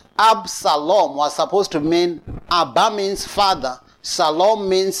 Absalom was supposed to mean, Abba means father, Shalom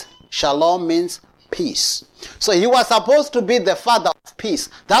means peace. So he was supposed to be the father of peace.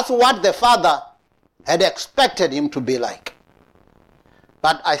 That's what the father had expected him to be like.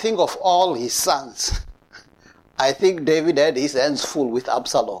 But I think of all his sons, I think David had his hands full with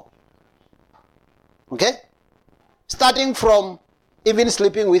Absalom. Okay? Starting from even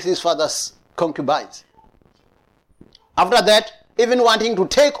sleeping with his father's concubines. After that, even wanting to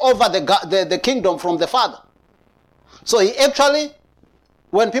take over the kingdom from the father. So he actually,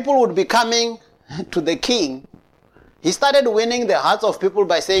 when people would be coming to the king, he started winning the hearts of people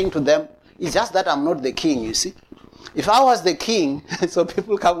by saying to them, it's just that I'm not the king, you see. If I was the king, so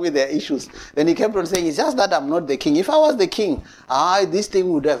people come with their issues. Then he kept on saying, it's just that I'm not the king. If I was the king, this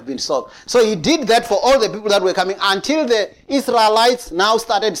thing would have been solved. So he did that for all the people that were coming until the Israelites now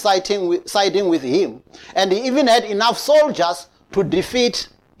started siding with him. And he even had enough soldiers to defeat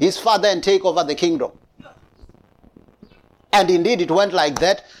his father and take over the kingdom. And indeed it went like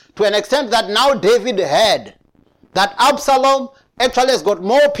that, to an extent that now David heard that Absalom actually has got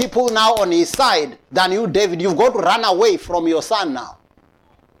more people now on his side than you, David. You've got to run away from your son now.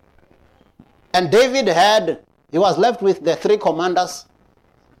 And David he was left with the three commanders,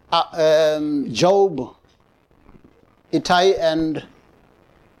 Job, Ittai, and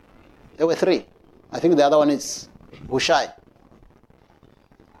there were three. I think the other one is Hushai.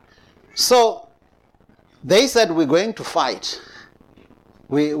 So they said, we're going to fight.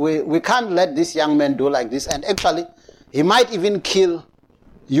 We can't let this young man do like this. And actually, he might even kill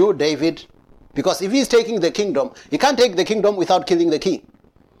you, David, because if he's taking the kingdom, he can't take the kingdom without killing the king.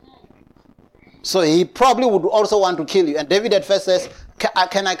 So he probably would also want to kill you. And David at first says,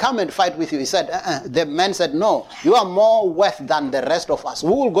 can I come and fight with you? He said, The man said, no, you are more worth than the rest of us. We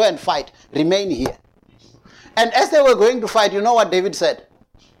will go and fight. Remain here. And as they were going to fight, you know what David said?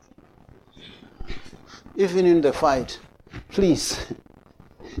 Even in the fight, please,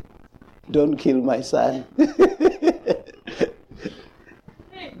 don't kill my son.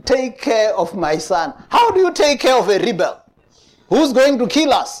 Take care of my son. How do you take care of a rebel? Who's going to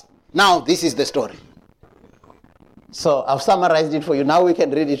kill us? Now, this is the story. So, I've summarized it for you. Now we can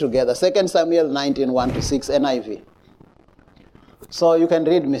read it together. 2 Samuel 19, 1 to 6, NIV. So, you can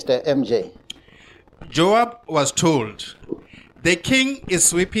read, Mr. MJ. Joab was told, the king is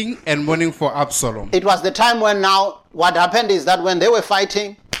sweeping and mourning for Absalom. It was the time when now, what happened is that when they were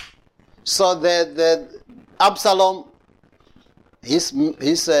fighting, so the Absalom, his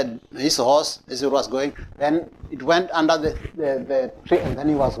horse, as it was going, then it went under the tree, and then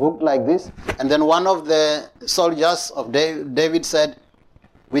he was hooked like this. And then one of the soldiers of David said,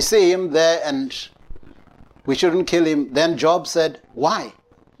 we see him there and we shouldn't kill him. Then Joab said, why?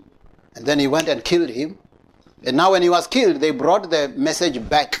 And then he went and killed him. And now when he was killed, they brought the message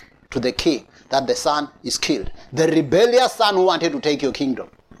back to the king that the son is killed. The rebellious son who wanted to take your kingdom.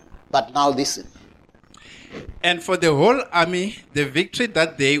 But now listen. And for the whole army, the victory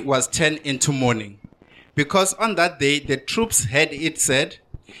that day was turned into mourning. because on that day the troops had it said,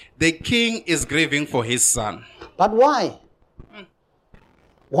 the king is grieving for his son. But why?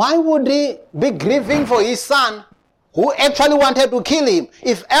 Why would he be grieving for his son who actually wanted to kill him?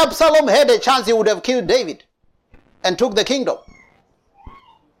 If Absalom had a chance, he would have killed David and took the kingdom.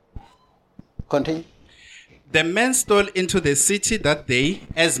 Continue. The men stole into the city that day,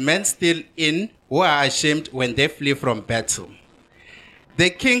 as men steal in who are ashamed when they flee from battle. The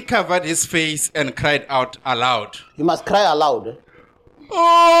king covered his face and cried out aloud. You must cry aloud.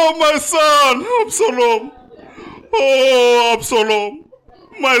 Oh, my son, Absalom. Oh, Absalom.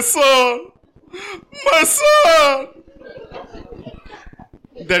 My son. My son.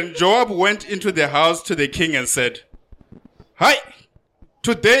 Then Joab went into the house to the king and said, Hi,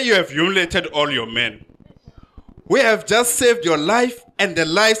 today you have humiliated all your men. We have just saved your life and the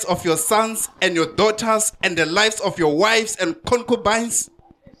lives of your sons and your daughters and the lives of your wives and concubines.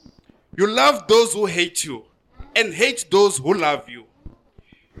 You love those who hate you and hate those who love you.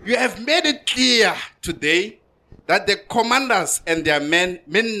 You have made it clear today that the commanders and their men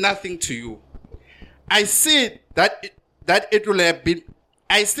mean nothing to you. I see that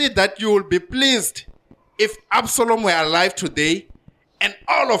you will be pleased if Absalom were alive today and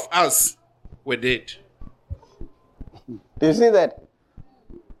all of us were dead. Do you see that?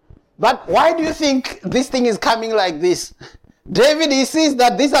 But why do you think this thing is coming like this? David, he sees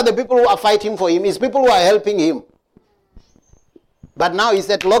that these are the people who are fighting for him. It's people who are helping him. But now he's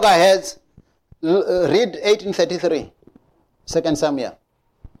at loggerheads. Read 1833, 2 Samuel.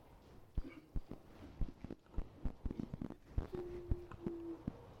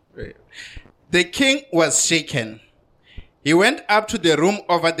 The king was shaken. He went up to the room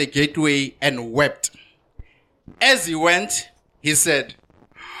over the gateway and wept. As he went, he said,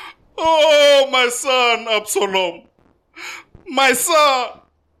 Oh, my son, Absalom. My son,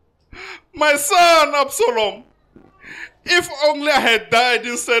 Absalom. If only I had died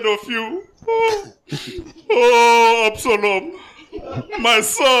instead of you. Oh, Absalom. My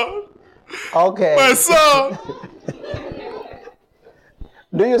son. Okay. My son.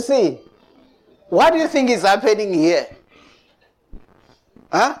 Do you see? What do you think is happening here?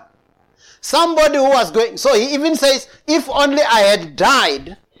 Huh? Somebody who was going, so he even says, if only I had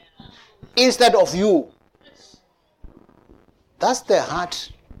died instead of you. That's the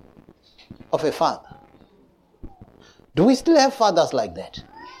heart of a father. Do we still have fathers like that?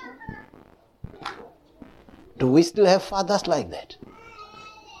 Do we still have fathers like that?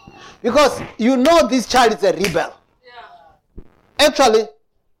 Because you know this child is a rebel. Yeah. Actually,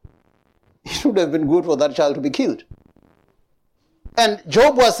 it should have been good for that child to be killed. And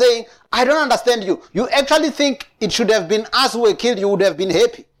Job was saying, I don't understand you. You actually think it should have been us who were killed, you would have been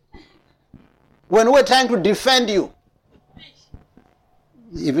happy. When we were trying to defend you.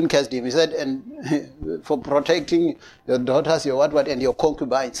 He even cursed him. He said, and for protecting your daughters, your what, and your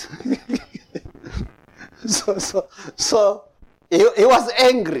concubines. So he was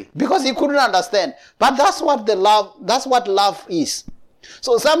angry because he couldn't understand. But that's what love is.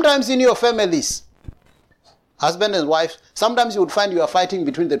 So sometimes in your families, husband and wife, sometimes you would find you are fighting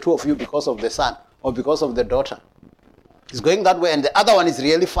between the two of you because of the son or because of the daughter. It's going that way and the other one is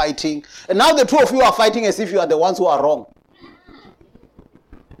really fighting. And now the two of you are fighting as if you are the ones who are wrong.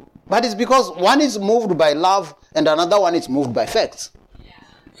 But it's because one is moved by love and another one is moved by facts.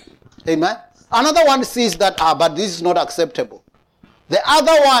 Amen? Another one sees that, but this is not acceptable. The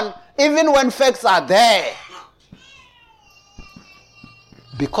other one, even when facts are there,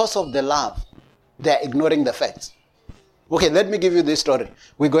 because of the love, they are ignoring the facts. Okay, let me give you this story.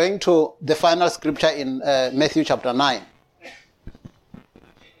 We're going to the final scripture in Matthew chapter 9.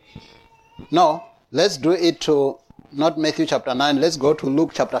 No, let's do it to, not Matthew chapter 9, let's go to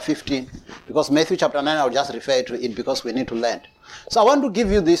Luke chapter 15. Because Matthew chapter 9, I'll just refer to it because we need to learn. So I want to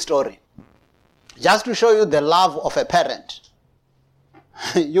give you this story. Just to show you the love of a parent.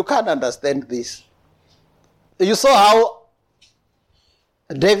 You can't understand this. You saw how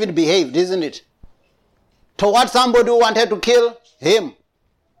David behaved, isn't it? Towards somebody who wanted to kill him.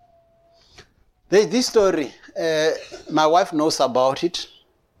 There's this story. My wife knows about it.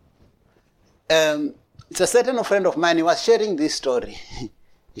 It's a certain friend of mine. He was sharing this story.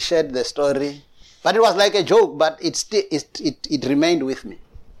 He shared the story. But it was like a joke, but it remained with me.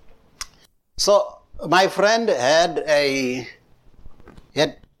 So my friend had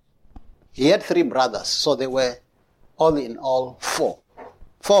he had 3 brothers. So they were all in all 4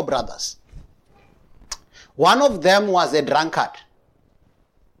 brothers. One of them was a drunkard.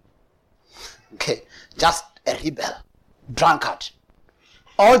 Okay, just a rebel, drunkard.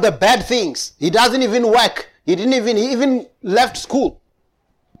 All the bad things. He doesn't even work. He even left school.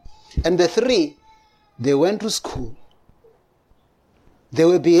 And the 3 They went to school. They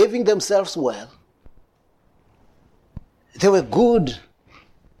were behaving themselves well. They were good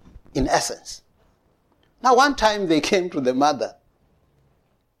in essence. Now, one time they came to the mother.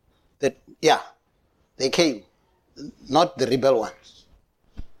 They came. Not the rebel one.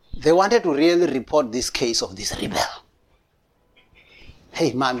 They wanted to really report this case of this rebel.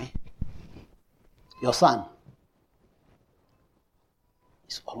 Hey, mommy, your son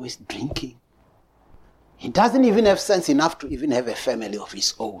is always drinking. He doesn't even have sense enough to even have a family of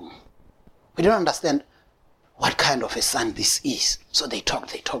his own. We don't understand what kind of a son this is. So they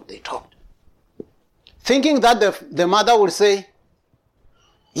talked. Thinking that the mother would say,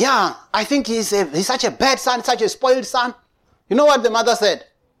 yeah, I think he's such a bad son, such a spoiled son. You know what the mother said?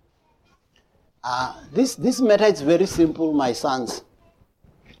 This matter is very simple, my sons.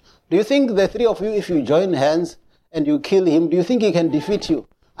 Do you think the three of you, if you join hands and you kill him, do you think he can defeat you?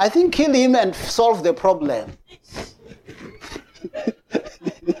 I think kill him and solve the problem.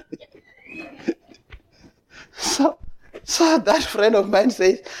 So that friend of mine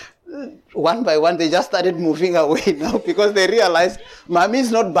says, one by one, they just started moving away now because they realized mommy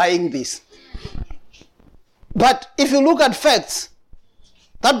is not buying this. But if you look at facts,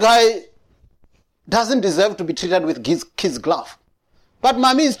 that guy doesn't deserve to be treated with kid's glove. But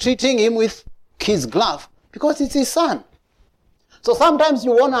mommy is treating him with kid's glove because it's his son. So sometimes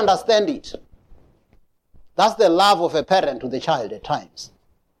you won't understand it. That's the love of a parent to the child at times.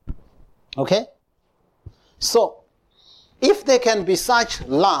 Okay? So, if there can be such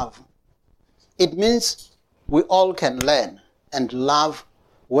love, it means we all can learn and love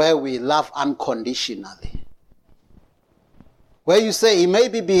where we love unconditionally. Where you say, he may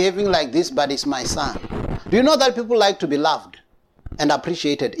be behaving like this, but he's my son. Do you know that people like to be loved and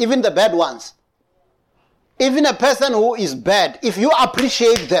appreciated? Even the bad ones. Even a person who is bad, if you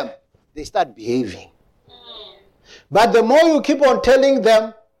appreciate them, they start behaving. But the more you keep on telling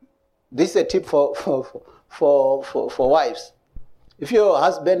them, this is a tip for wives. If your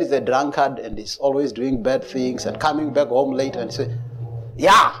husband is a drunkard and is always doing bad things and coming back home late and say,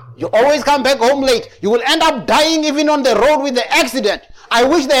 yeah, you always come back home late. You will end up dying even on the road with the accident. I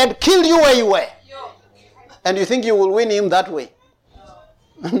wish they had killed you where you were. And you think you will win him that way?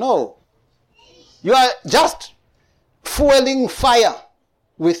 No. You are just fueling fire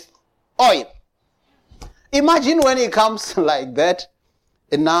with oil. Imagine when he comes like that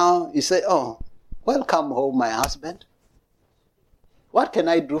and now you say, oh, welcome home, my husband. What can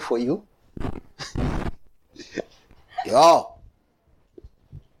I do for you? Yo.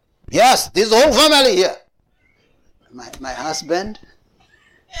 Yes, this whole family here. My husband,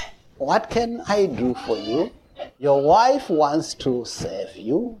 what can I do for you? Your wife wants to serve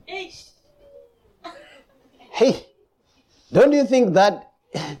you. Hey, don't you think that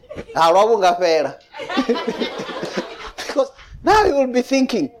because now you will be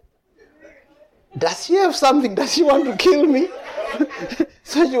thinking, does she have something? Does she want to kill me?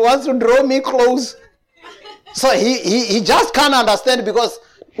 So she wants to draw me close. So he just can't understand, because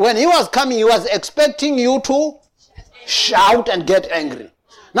when he was coming, he was expecting you to shout and get angry.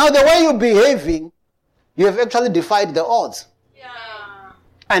 Now the way you're behaving, you have actually defied the odds. Yeah.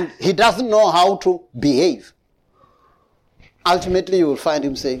 And he doesn't know how to behave. Ultimately, you will find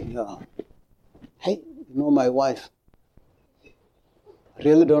him saying, yeah, hey, you know my wife.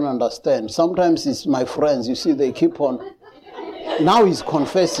 Really don't understand. Sometimes it's my friends, you see, they keep on. Now he's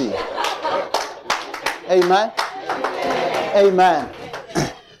confessing. Amen? Amen.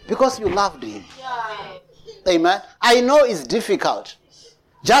 Because you loved him. Amen? I know it's difficult.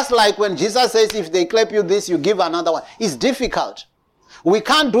 Just like when Jesus says, if they clap you this, you give another one. It's difficult. We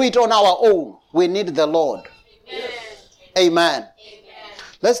can't do it on our own. We need the Lord. Amen.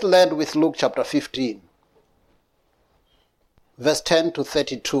 Let's learn with Luke chapter 15. Verse 10 to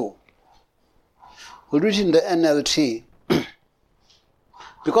 32. We'll read in the NLT.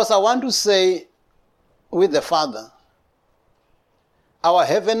 Because I want to say with the Father, our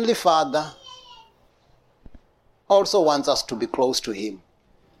Heavenly Father also wants us to be close to Him.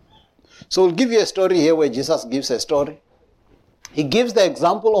 So we'll give you a story here where Jesus gives a story. He gives the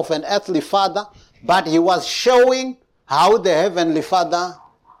example of an earthly father, but he was showing how the Heavenly Father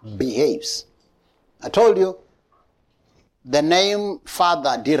behaves. I told you, the name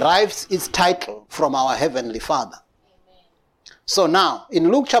Father derives its title from our Heavenly Father. So now,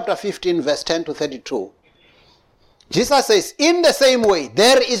 in Luke chapter 15, verse 10 to 32, Jesus says, in the same way,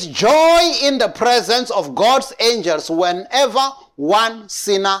 there is joy in the presence of God's angels whenever one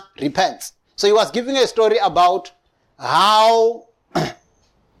sinner repents. So he was giving a story about how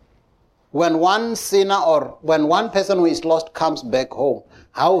when one sinner or when one person who is lost comes back home,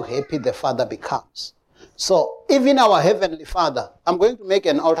 how happy the Father becomes. So, even our Heavenly Father, I'm going to make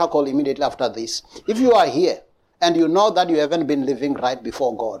an altar call immediately after this. If you are here and you know that you haven't been living right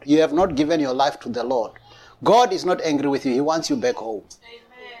before God, you have not given your life to the Lord, God is not angry with you. He wants you back home.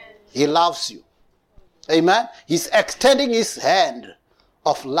 Amen. He loves you. Amen. He's extending his hand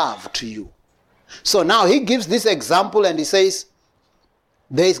of love to you. So now he gives this example and he says,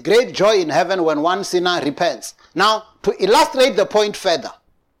 there is great joy in heaven when one sinner repents. Now, to illustrate the point further,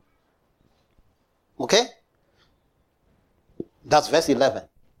 okay? That's verse 11.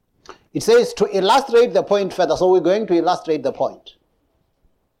 It says to illustrate the point further. So we're going to illustrate the point.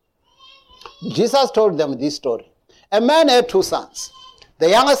 Jesus told them this story. A man had 2 sons. The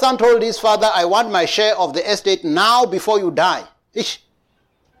younger son told his father, I want my share of the estate now before you die. Ish.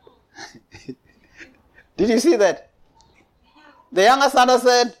 Did you see that? The younger son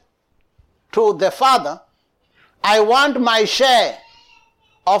said to the father, I want my share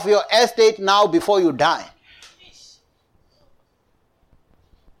of your estate now before you die.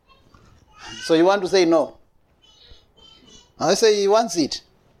 So you want to say no? I say he wants it.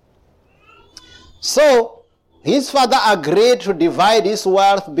 So his father agreed to divide his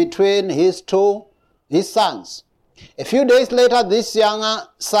wealth between his sons. A few days later, this younger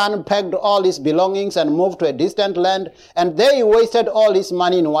son packed all his belongings and moved to a distant land, and there he wasted all his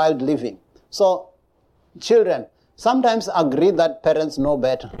money in wild living. So, children, sometimes agree that parents know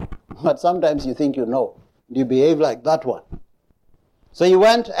better, but sometimes you think you know. You behave like that one. So he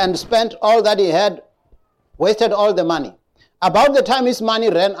went and spent all that he had, wasted all the money. About the time his money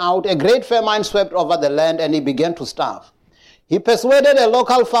ran out, a great famine swept over the land and he began to starve. He persuaded a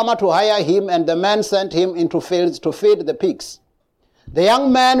local farmer to hire him, and the man sent him into fields to feed the pigs. The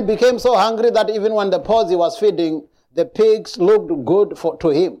young man became so hungry that even when the pigs he was feeding, the pigs looked good to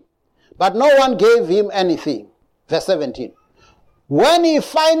him. But no one gave him anything. Verse 17. When he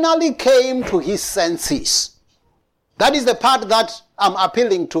finally came to his senses, that is the part that I'm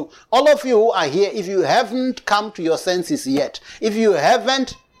appealing to. All of you who are here, if you haven't come to your senses yet, if you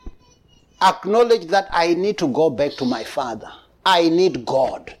haven't acknowledged that I need to go back to my Father, I need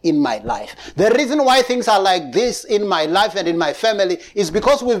God in my life. The reason why things are like this in my life and in my family is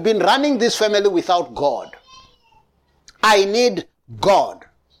because we've been running this family without God. I need God.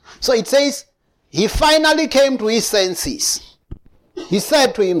 So it says, he finally came to his senses. He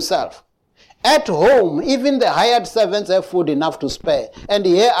said to himself, at home, even the hired servants have food enough to spare, and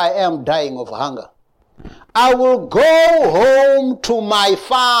here I am dying of hunger. I will go home to my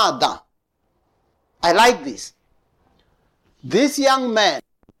father. I like this. This young man,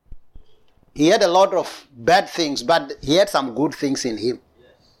 he had a lot of bad things, but he had some good things in him.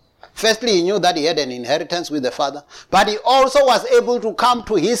 Firstly, he knew that he had an inheritance with the father, but he also was able to come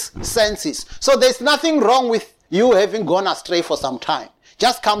to his senses. So there's nothing wrong with you having gone astray for some time.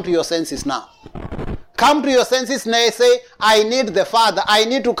 Just come to your senses now. Come to your senses now and say, I need the Father. I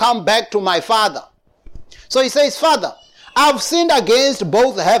need to come back to my Father. So he says, Father, I've sinned against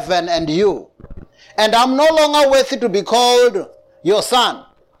both heaven and you, and I'm no longer worthy to be called your son.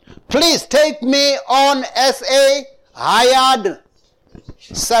 Please take me on as a hired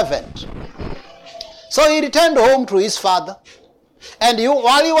servant. So he returned home to his father, and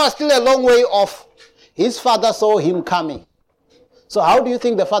while he was still a long way off, his father saw him coming. So how do you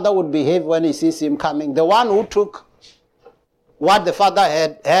think the father would behave when he sees him coming? The one who took what the father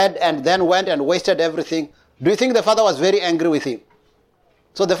had and then went and wasted everything. Do you think the father was very angry with him?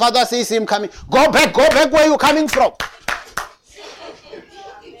 So the father sees him coming. Go back where you're coming from.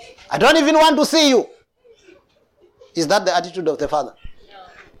 I don't even want to see you. Is that the attitude of the father? No.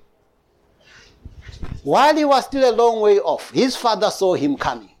 While he was still a long way off, his father saw him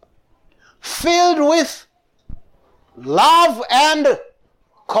coming. Filled with love and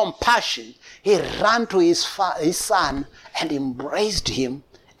compassion, he ran to his son and embraced him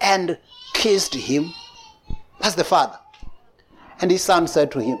and kissed him. That's the father. And his son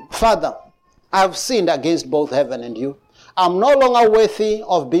said to him, Father, I have sinned against both heaven and you. I'm no longer worthy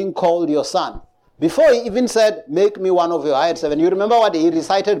of being called your son. Before he even said, make me one of your hired servants. You remember what he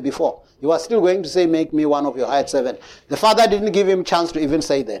recited before? He was still going to say, make me one of your hired servants. The father didn't give him a chance to even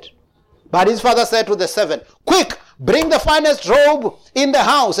say that. But his father said to the servant, quick, bring the finest robe in the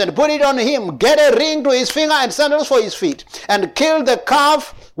house and put it on him. Get a ring to his finger and sandals for his feet. And kill the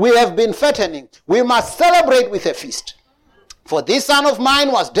calf we have been fattening. We must celebrate with a feast. For this son of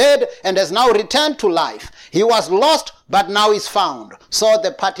mine was dead and has now returned to life. He was lost, but now is found. So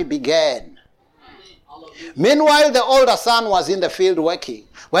the party began. Meanwhile, the older son was in the field working.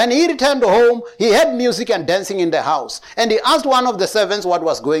 When he returned home, he heard music and dancing in the house. And he asked one of the servants what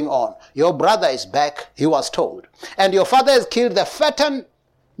was going on. Your brother is back, he was told. And your father has killed the fattened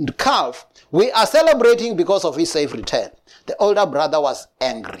calf, we are celebrating because of his safe return. The older brother was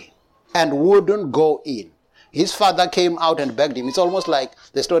angry and wouldn't go in. His father came out and begged him. It's almost like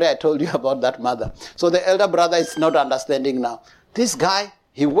the story I told you about that mother. So the elder brother is not understanding now. This guy,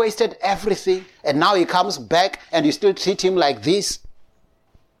 he wasted everything, and now he comes back and you still treat him like this.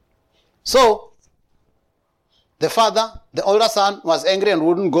 So the father, the older son, was angry and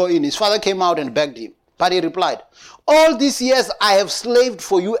wouldn't go in. His father came out and begged him. But he replied, all these years I have slaved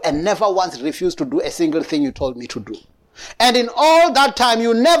for you and never once refused to do a single thing you told me to do. And in all that time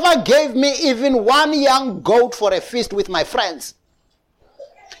you never gave me even one young goat for a feast with my friends.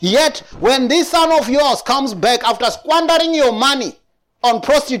 Yet when this son of yours comes back after squandering your money on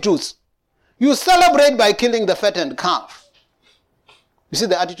prostitutes, you celebrate by killing the fattened calf. You see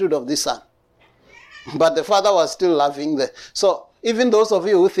the attitude of this son. But the father was still loving the... So even those of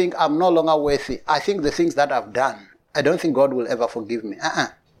you who think I'm no longer worthy, I think the things that I've done, I don't think God will ever forgive me.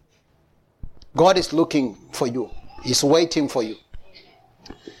 God is looking for you. He's waiting for you.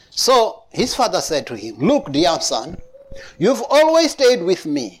 So his father said to him, look, dear son, you've always stayed with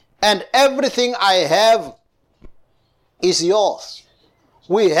me, and everything I have is yours.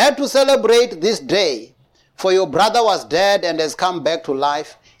 We had to celebrate this day, for your brother was dead and has come back to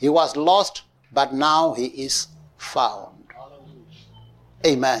life. He was lost, but now he is found.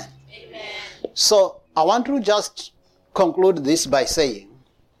 Amen. Amen. So I want to just conclude this by saying,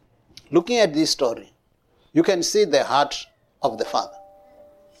 looking at this story, you can see the heart of the father.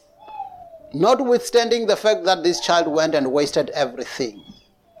 Notwithstanding the fact that this child went and wasted everything,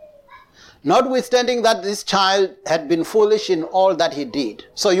 notwithstanding that this child had been foolish in all that he did.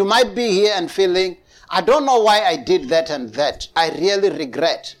 So you might be here and feeling, I don't know why I did that and that. I really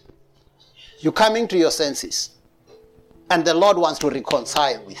regret. You're coming to your senses, and the Lord wants to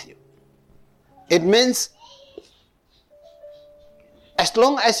reconcile with you. It means, as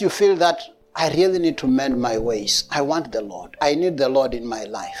long as you feel that I really need to mend my ways, I want the Lord, I need the Lord in my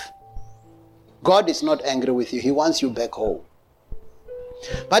life, God is not angry with you. He wants you back home.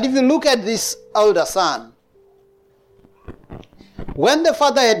 But if you look at this elder son, when the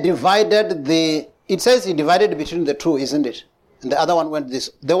father had divided it says he divided between the two, isn't it? And the other one went this.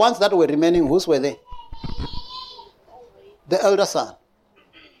 The ones that were remaining, whose were they? The elder son.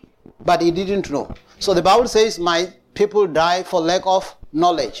 But he didn't know. So the Bible says, my people die for lack of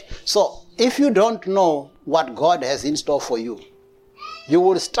knowledge. So if you don't know what God has in store for you, you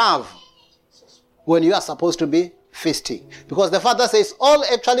will starve when you are supposed to be feasting. Because the father says, all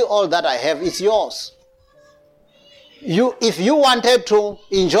that I have is yours. If you wanted to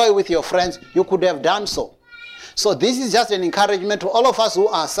enjoy with your friends, you could have done so. So this is just an encouragement to all of us who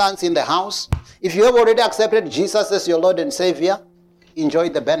are sons in the house. If you have already accepted Jesus as your Lord and Savior, enjoy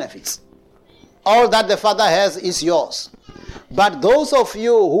the benefits. All that the Father has is yours. But those of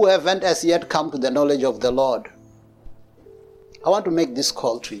you who haven't as yet come to the knowledge of the Lord, I want to make this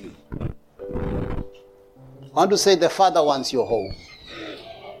call to you. I want to say the Father wants you home.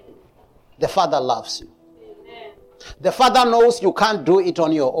 The Father loves you. The Father knows you can't do it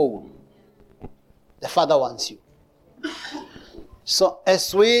on your own. The Father wants you. So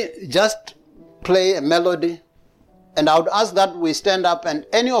as we just play a melody, and I would ask that we stand up, and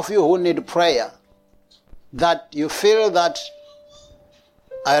any of you who need prayer, that you feel that,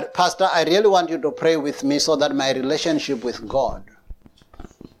 Pastor, I really want you to pray with me so that my relationship with God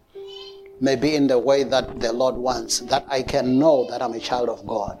may be in the way that the Lord wants, that I can know that I'm a child of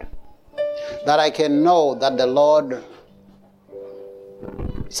God, that I can know that the Lord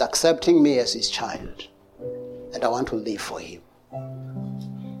is accepting me as his child, and I want to live for him.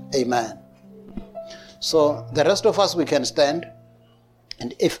 Amen. So the rest of us, we can stand.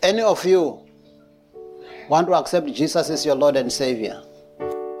 And if any of you want to accept Jesus as your Lord and Savior,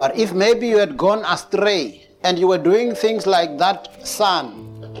 or if maybe you had gone astray and you were doing things like that son,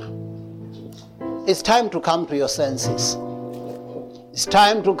 it's time to come to your senses. It's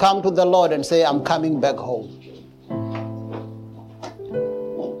time to come to the Lord and say, I'm coming back home.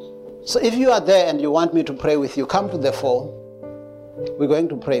 So if you are there and you want me to pray with you, come to the phone. We're going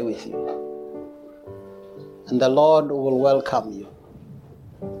to pray with you. And the Lord will welcome you.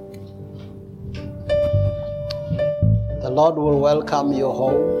 The Lord will welcome you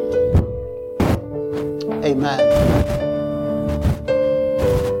home. Amen.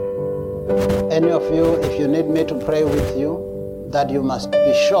 Any of you, if you need me to pray with you, that you must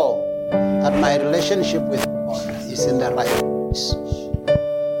be sure that my relationship with God is in the right place.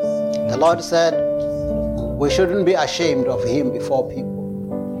 The Lord said, we shouldn't be ashamed of him before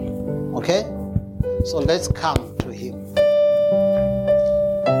people. Okay? So let's come to him.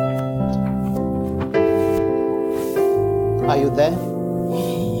 Are you there?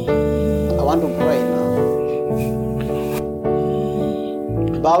 want to pray now.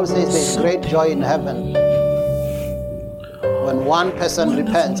 The Bible says there's great joy in heaven when one person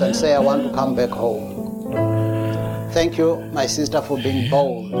repents and says, I want to come back home. Thank you, my sister, for being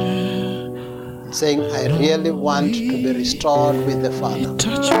bold, saying, I really want to be restored with the Father.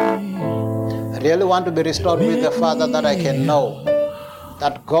 I really want to be restored with the Father, that I can know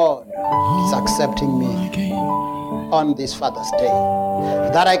that God is accepting me on this Father's Day,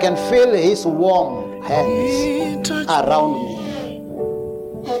 that I can feel His warm hands around me.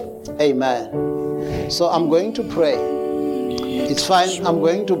 Amen. So I'm going to pray. It's fine. I'm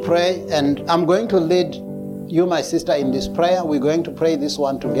going to pray, and I'm going to lead you, my sister, in this prayer. We're going to pray this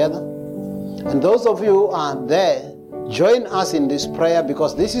one together. And those of you who are there, join us in this prayer,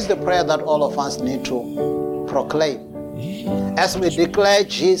 because this is the prayer that all of us need to proclaim. As we declare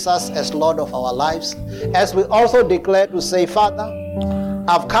Jesus as Lord of our lives, as we also declare to say, Father,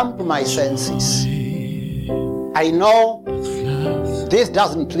 I've come to my senses. I know this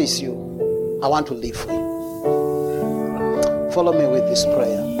doesn't please you. I want to live for you. Follow me with this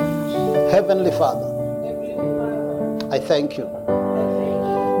prayer. Heavenly Father, I thank you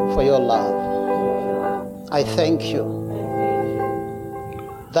for your love. I thank you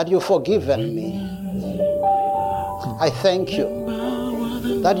that you've forgiven me. I thank you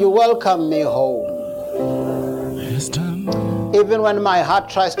that you welcome me home. Even when my heart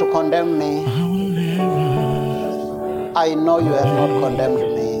tries to condemn me, I know you have not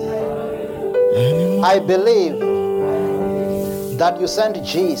condemned me. I believe that you sent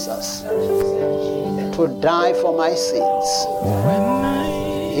Jesus to die for my sins.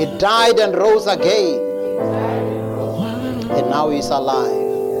 He died and rose again, and now he's alive.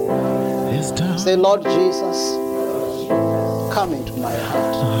 Say, Lord Jesus, come into my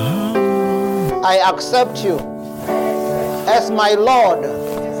heart. I accept you as my Lord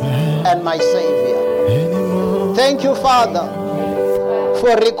and my Savior. Thank you, Father,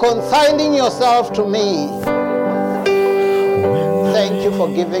 for reconciling yourself to me. Thank you for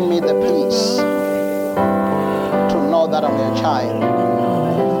giving me the peace to know that I'm your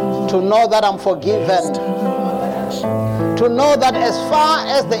child, to know that I'm forgiven, to know that as far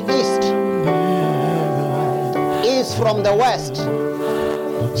as the east is from the west,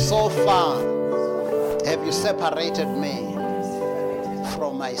 so far have you separated me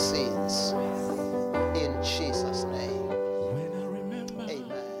from my sins.